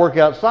cannot work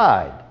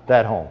outside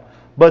that home.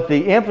 But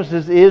the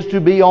emphasis is to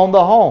be on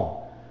the home.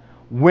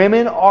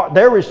 Women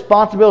their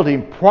responsibility,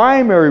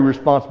 primary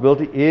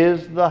responsibility,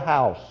 is the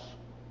house.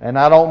 And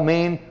I don't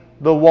mean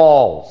the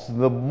walls,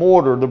 the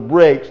mortar, the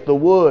bricks, the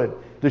wood,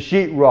 the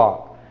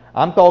sheetrock.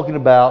 I'm talking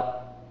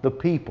about the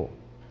people,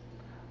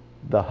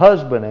 the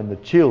husband and the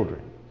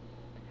children,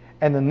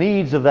 and the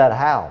needs of that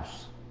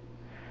house.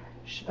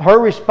 Her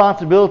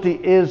responsibility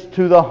is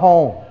to the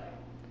home.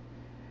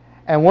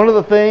 And one of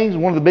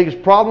the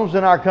biggest problems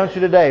in our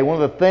country today,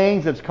 one of the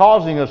things that's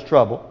causing us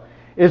trouble,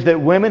 is that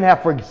women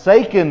have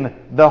forsaken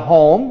the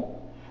home.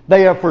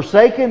 They have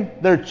forsaken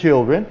their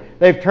children.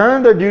 They've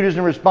turned their duties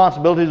and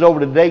responsibilities over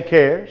to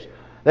daycares.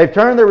 They've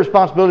turned their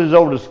responsibilities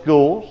over to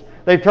schools.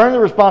 They've turned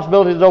their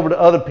responsibilities over to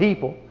other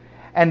people.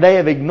 And they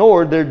have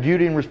ignored their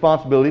duty and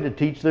responsibility to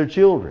teach their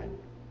children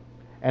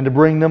and to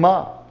bring them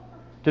up,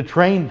 to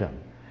train them,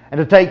 and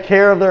to take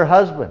care of their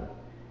husband,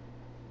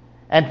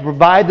 and to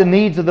provide the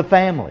needs of the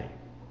family,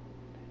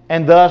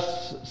 and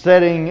thus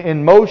setting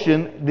in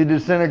motion the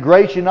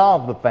disintegration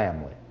of the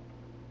family.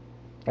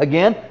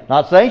 Again,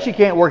 not saying she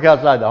can't work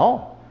outside the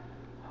home,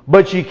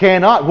 but she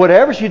cannot,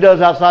 whatever she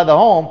does outside the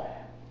home,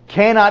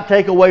 cannot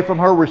take away from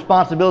her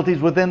responsibilities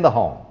within the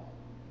home.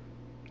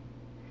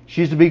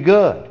 She's to be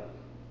good,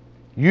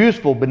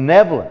 useful,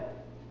 benevolent,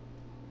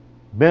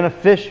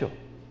 beneficial,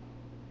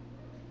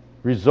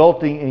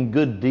 resulting in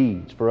good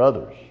deeds for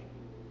others.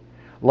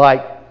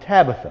 Like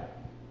Tabitha.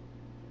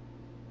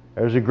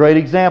 There's a great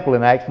example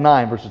in Acts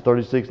 9, verses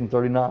 36 and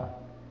 39.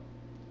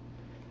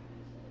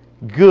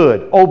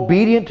 Good,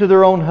 obedient to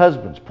their own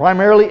husbands,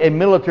 primarily a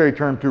military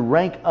term to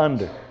rank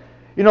under.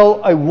 You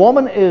know, a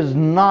woman is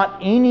not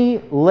any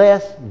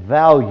less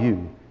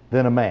value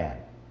than a man.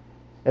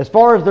 As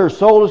far as their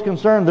soul is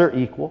concerned, they're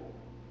equal.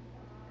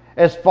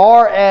 As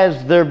far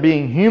as their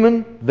being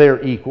human,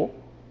 they're equal.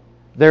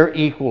 They're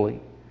equally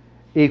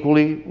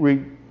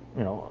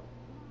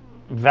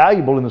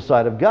valuable in the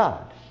sight of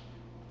God.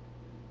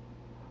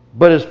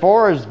 But as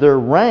far as their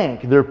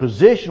rank, their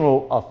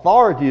positional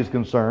authority is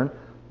concerned,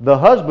 the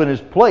husband is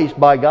placed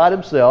by God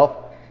Himself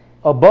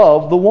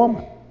above the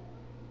woman.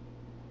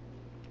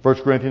 1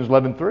 Corinthians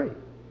 11:3.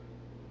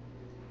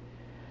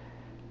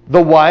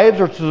 The wives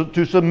are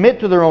to submit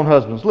to their own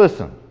husbands.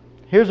 Listen,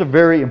 here's a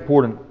very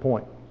important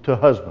point to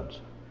husbands.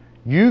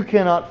 You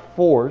cannot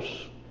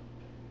force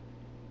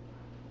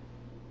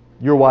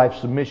your wife's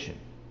submission.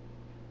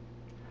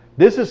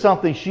 This is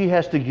something she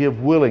has to give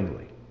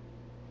willingly.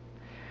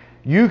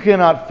 You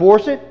cannot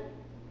force it.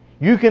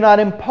 You cannot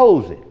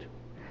impose it.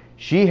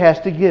 She has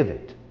to give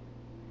it.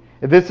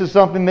 If this is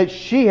something that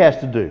she has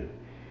to do,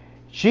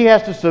 she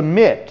has to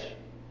submit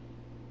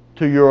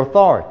to your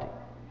authority.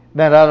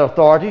 Now, that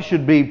authority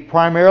should be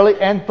primarily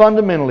and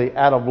fundamentally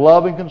out of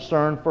love and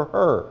concern for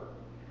her,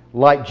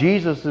 like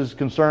Jesus is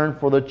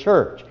concerned for the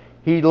church.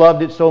 He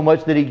loved it so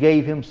much that He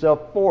gave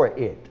Himself for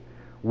it.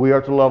 We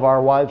are to love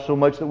our wives so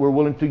much that we're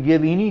willing to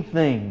give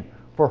anything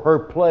for her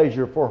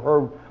pleasure,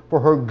 for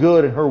her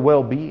good and her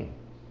well-being.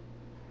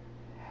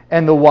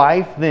 And the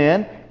wife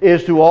then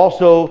is to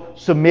also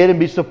submit and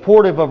be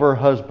supportive of her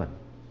husband.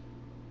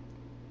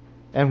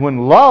 And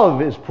when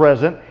love is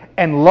present,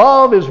 and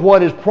love is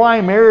what is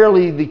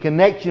primarily the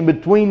connection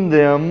between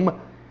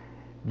them,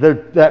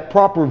 that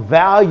proper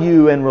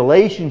value and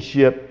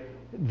relationship,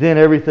 then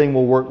everything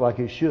will work like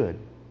it should.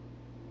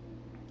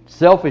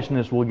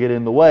 Selfishness will get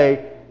in the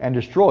way and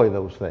destroy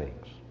those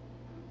things.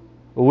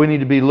 But we need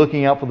to be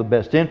looking out for the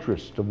best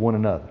interest of one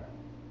another.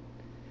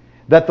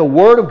 That the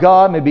Word of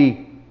God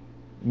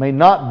may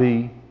not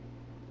be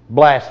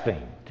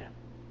blasphemed.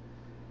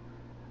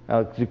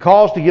 To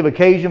cause to give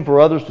occasion for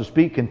others to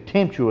speak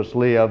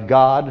contemptuously of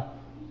God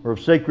or of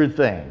sacred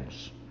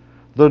things.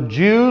 The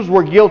Jews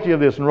were guilty of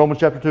this in Romans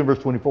chapter 2, verse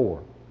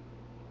 24.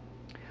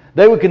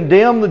 They would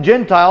condemn the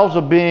Gentiles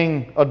of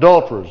being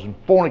adulterers and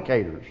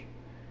fornicators.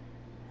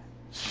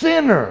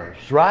 Sinners,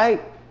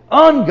 right?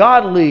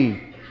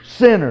 Ungodly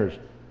sinners.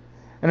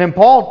 And then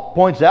Paul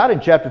points out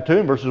in chapter 2,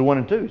 in verses 1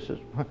 and 2, he says,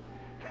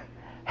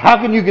 how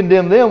can you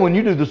condemn them when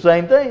you do the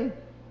same thing?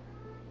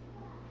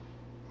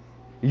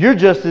 You're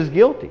just as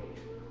guilty.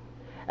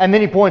 And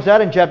then he points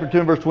out in chapter 2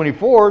 and verse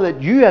 24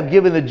 that you have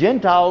given the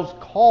Gentiles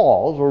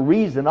cause or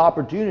reason,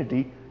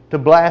 opportunity to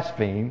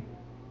blaspheme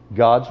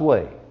God's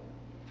way.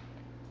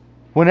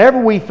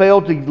 Whenever we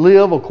fail to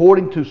live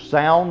according to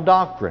sound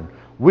doctrine,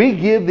 we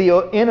give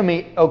the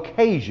enemy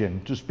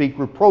occasion to speak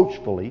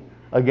reproachfully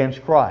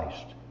against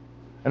Christ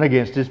and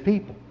against His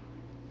people.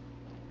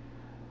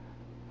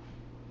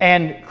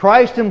 And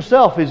Christ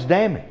Himself is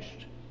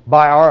damaged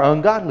by our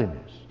ungodliness.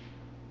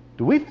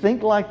 Do we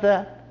think like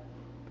that?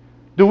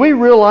 Do we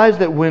realize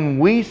that when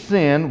we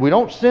sin, we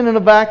don't sin in a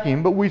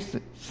vacuum, but we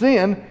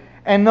sin,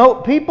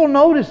 and people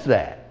notice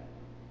that.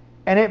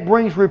 And it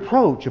brings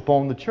reproach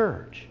upon the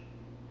church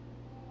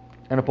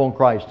and upon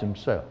Christ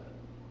Himself.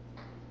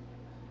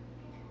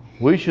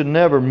 We should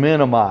never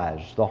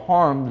minimize the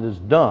harm that is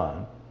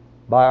done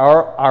by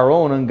our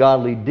own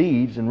ungodly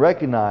deeds and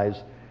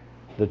recognize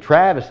the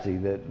travesty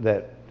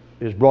that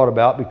is brought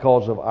about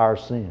because of our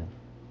sin.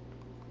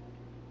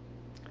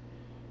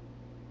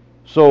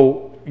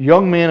 So,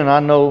 young men, and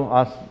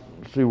I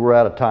see we're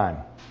out of time.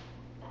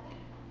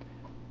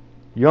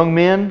 Young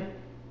men,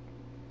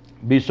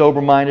 be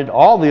sober-minded.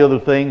 All the other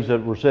things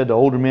that were said to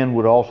older men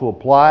would also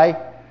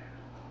apply.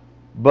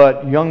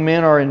 But young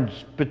men are in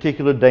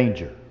particular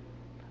danger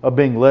of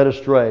being led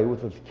astray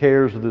with the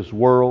cares of this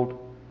world.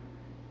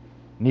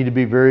 You need to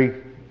be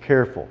very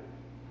careful.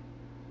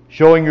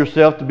 Showing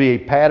yourself to be a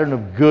pattern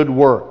of good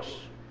works.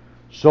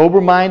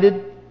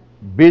 Sober-minded,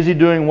 busy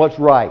doing what's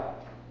right.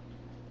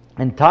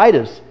 And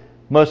Titus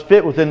must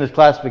fit within this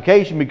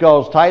classification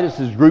because Titus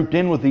is grouped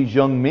in with these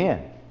young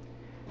men.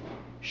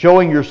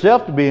 Showing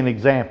yourself to be an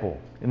example,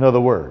 in other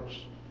words.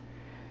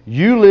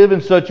 You live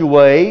in such a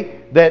way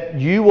that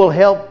you will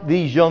help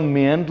these young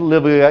men to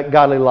live a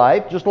godly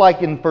life, just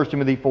like in 1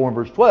 Timothy 4 and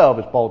verse 12,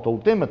 as Paul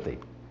told Timothy.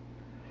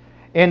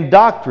 In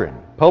doctrine,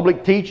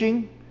 public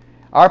teaching,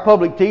 our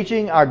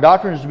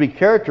doctrine is to be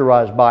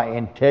characterized by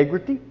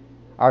integrity,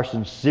 our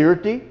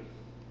sincerity,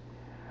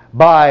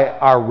 by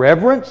our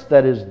reverence,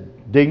 that is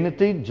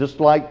dignity, just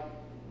like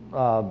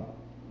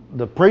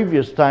the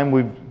previous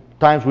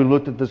times we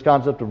looked at this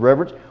concept of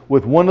reverence,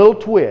 with one little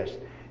twist.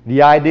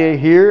 The idea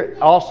here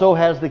also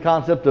has the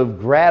concept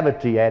of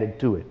gravity added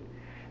to it.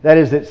 That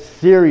is, it's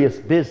serious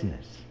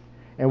business.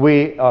 And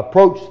we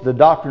approach the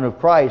doctrine of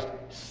Christ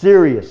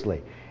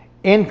seriously.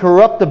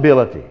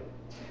 Incorruptibility,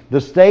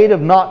 the state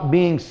of not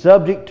being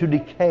subject to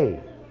decay.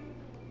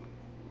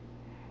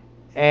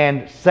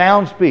 And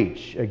sound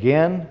speech,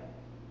 again,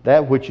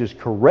 that which is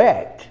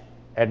correct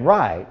and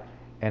right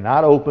and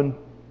not open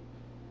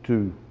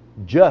to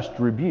just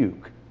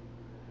rebuke.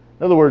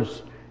 In other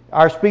words,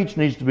 our speech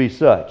needs to be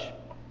such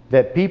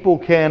that people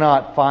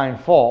cannot find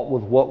fault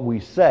with what we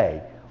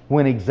say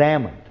when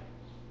examined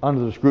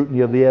under the scrutiny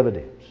of the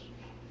evidence.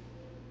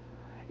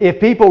 If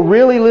people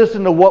really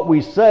listen to what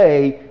we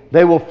say,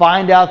 they will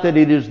find out that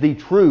it is the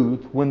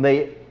truth when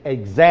they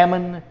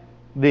examine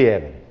the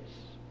evidence.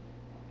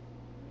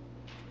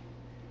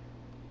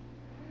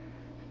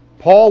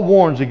 Paul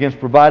warns against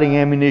providing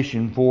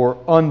ammunition for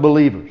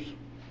unbelievers.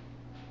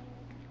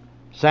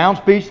 Sound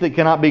speech that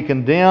cannot be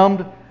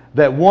condemned,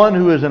 that one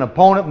who is an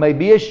opponent may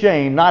be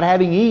ashamed, not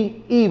having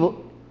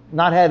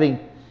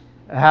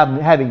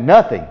having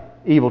nothing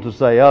evil to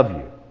say of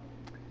you.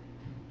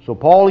 So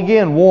Paul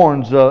again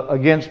warns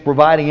against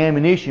providing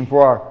ammunition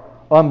for our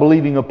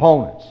unbelieving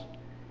opponents.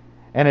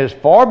 And it is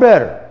far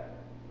better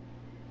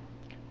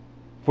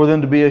for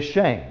them to be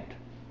ashamed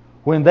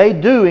when they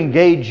do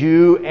engage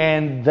you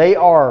and they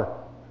are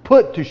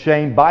put to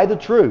shame by the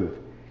truth.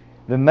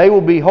 Then they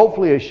will be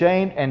hopefully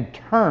ashamed and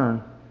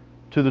turn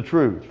to the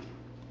truth.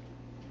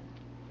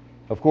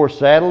 Of course,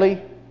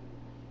 sadly,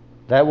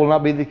 that will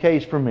not be the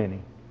case for many.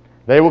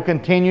 They will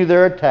continue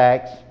their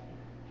attacks,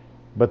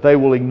 but they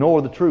will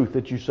ignore the truth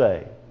that you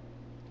say.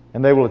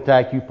 And they will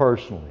attack you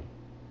personally.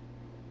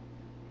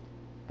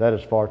 That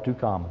is far too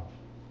common.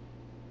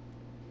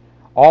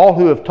 All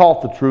who have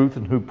taught the truth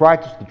and who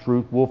practice the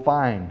truth will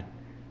find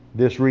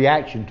this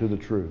reaction to the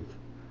truth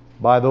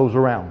by those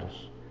around us.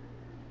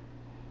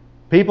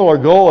 People are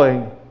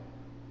going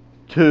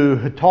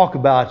to talk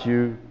about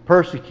you,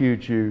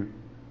 persecute you,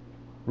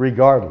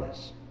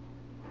 regardless.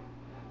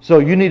 So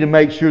you need to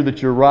make sure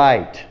that you're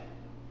right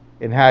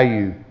in how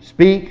you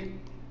speak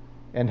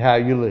and how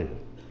you live.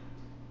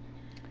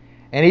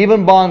 And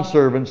even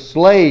bondservants,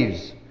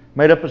 slaves,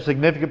 made up a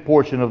significant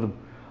portion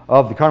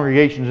of the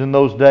congregations in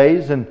those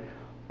days. And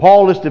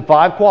Paul listed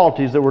 5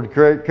 qualities that were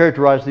to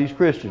characterize these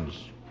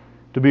Christians.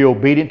 To be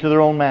obedient to their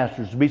own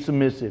masters, to be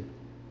submissive,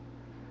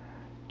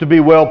 to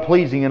be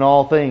well-pleasing in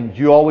all things.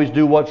 You always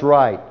do what's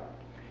right.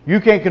 You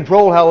can't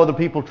control how other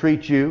people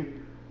treat you,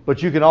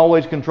 but you can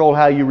always control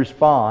how you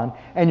respond.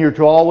 And you're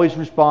to always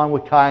respond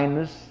with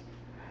kindness.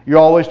 You're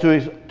always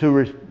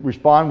to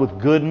respond with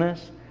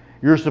goodness.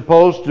 You're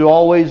supposed to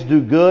always do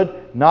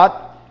good,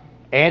 not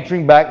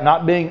answering back,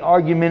 not being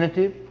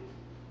argumentative.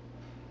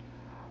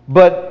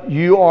 But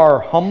you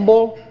are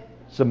humble,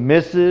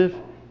 submissive,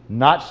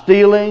 not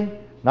stealing,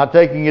 not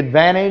taking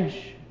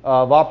advantage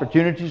of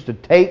opportunities to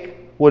take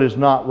what is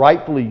not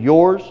rightfully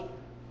yours,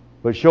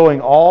 but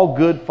showing all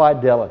good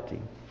fidelity,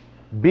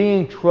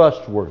 being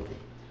trustworthy,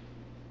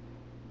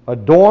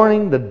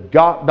 adorning the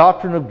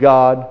doctrine of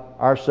God,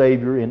 our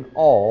Savior, in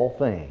all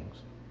things.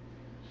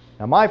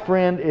 Now, my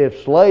friend,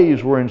 if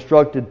slaves were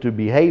instructed to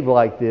behave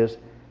like this,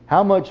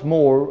 how much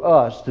more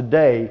us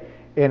today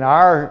in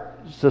our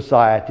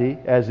society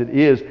as it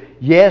is?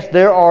 Yes,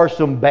 there are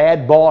some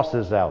bad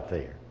bosses out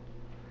there.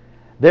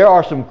 There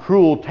are some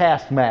cruel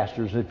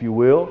taskmasters, if you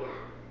will.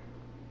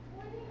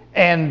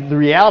 And the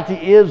reality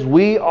is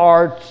we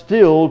are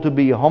still to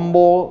be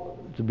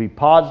humble, to be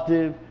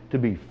positive, to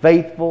be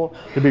faithful,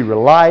 to be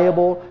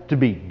reliable, to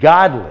be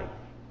godly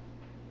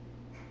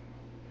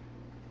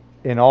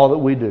in all that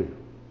we do.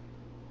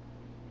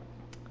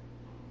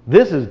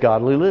 This is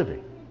godly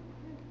living.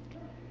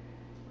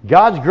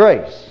 God's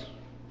grace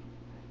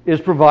is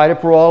provided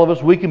for all of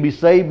us. We can be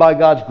saved by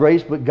God's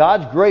grace, but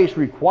God's grace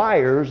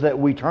requires that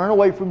we turn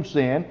away from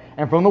sin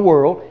and from the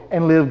world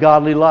and live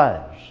godly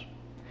lives.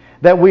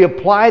 That we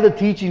apply the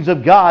teachings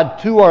of God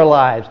to our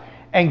lives.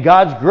 And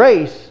God's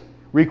grace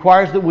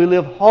requires that we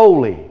live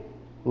holy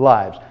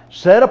lives,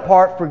 set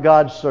apart for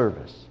God's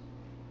service.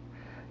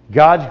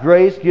 God's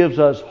grace gives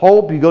us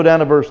hope. You go down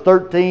to verse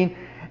 13,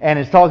 and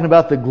it's talking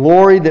about the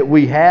glory that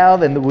we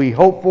have and that we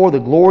hope for, the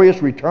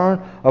glorious return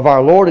of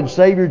our Lord and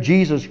Savior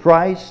Jesus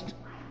Christ.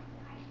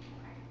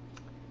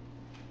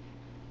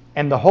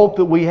 And the hope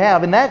that we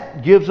have. And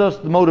that gives us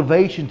the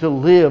motivation to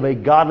live a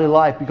godly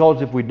life.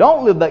 Because if we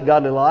don't live that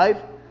godly life,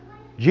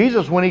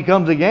 Jesus, when He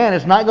comes again,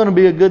 it's not going to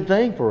be a good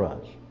thing for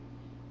us.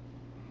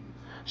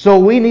 So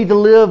we need to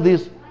live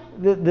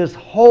this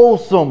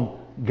wholesome,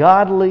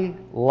 godly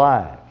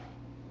life.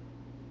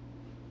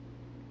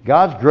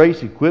 God's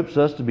grace equips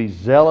us to be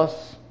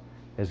zealous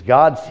as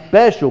God's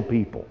special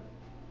people.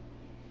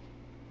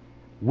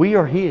 We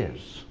are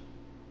His,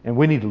 and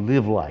we need to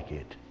live like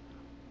it.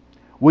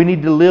 We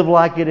need to live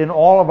like it in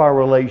all of our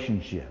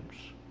relationships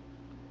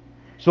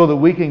so that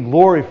we can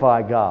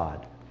glorify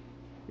God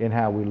in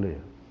how we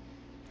live.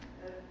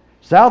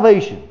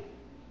 Salvation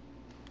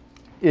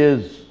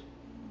is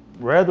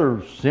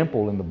rather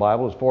simple in the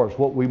Bible as far as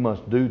what we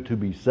must do to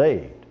be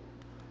saved.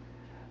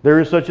 There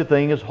is such a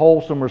thing as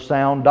wholesome or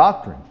sound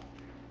doctrine.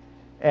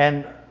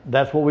 And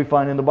that's what we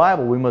find in the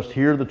Bible. We must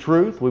hear the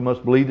truth. We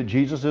must believe that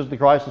Jesus is the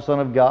Christ, the Son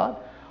of God.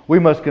 We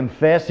must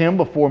confess Him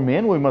before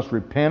men. We must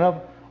repent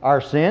of our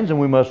sins, and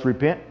we must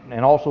repent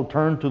and also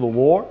turn to the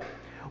Lord.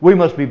 We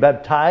must be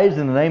baptized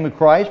in the name of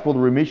Christ for the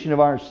remission of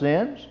our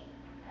sins.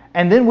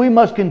 And then we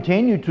must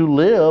continue to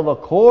live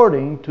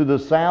according to the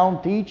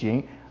sound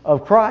teaching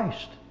of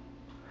Christ.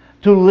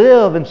 To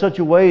live in such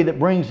a way that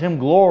brings Him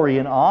glory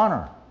and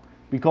honor.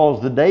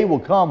 Because the day will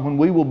come when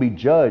we will be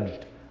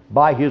judged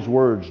by His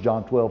words,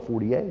 John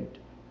 12:48.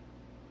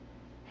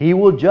 He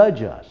will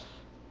judge us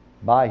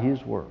by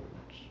His words,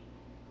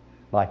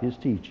 by His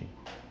teaching.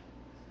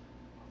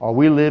 Are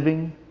we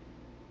living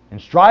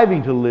and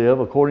striving to live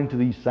according to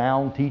these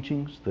sound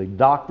teachings, the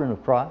doctrine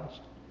of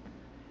Christ?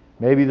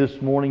 Maybe this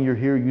morning you're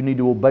here, you need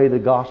to obey the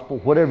gospel,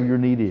 whatever your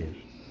need is.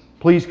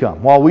 Please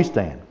come while we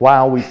stand,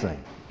 while we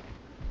sing.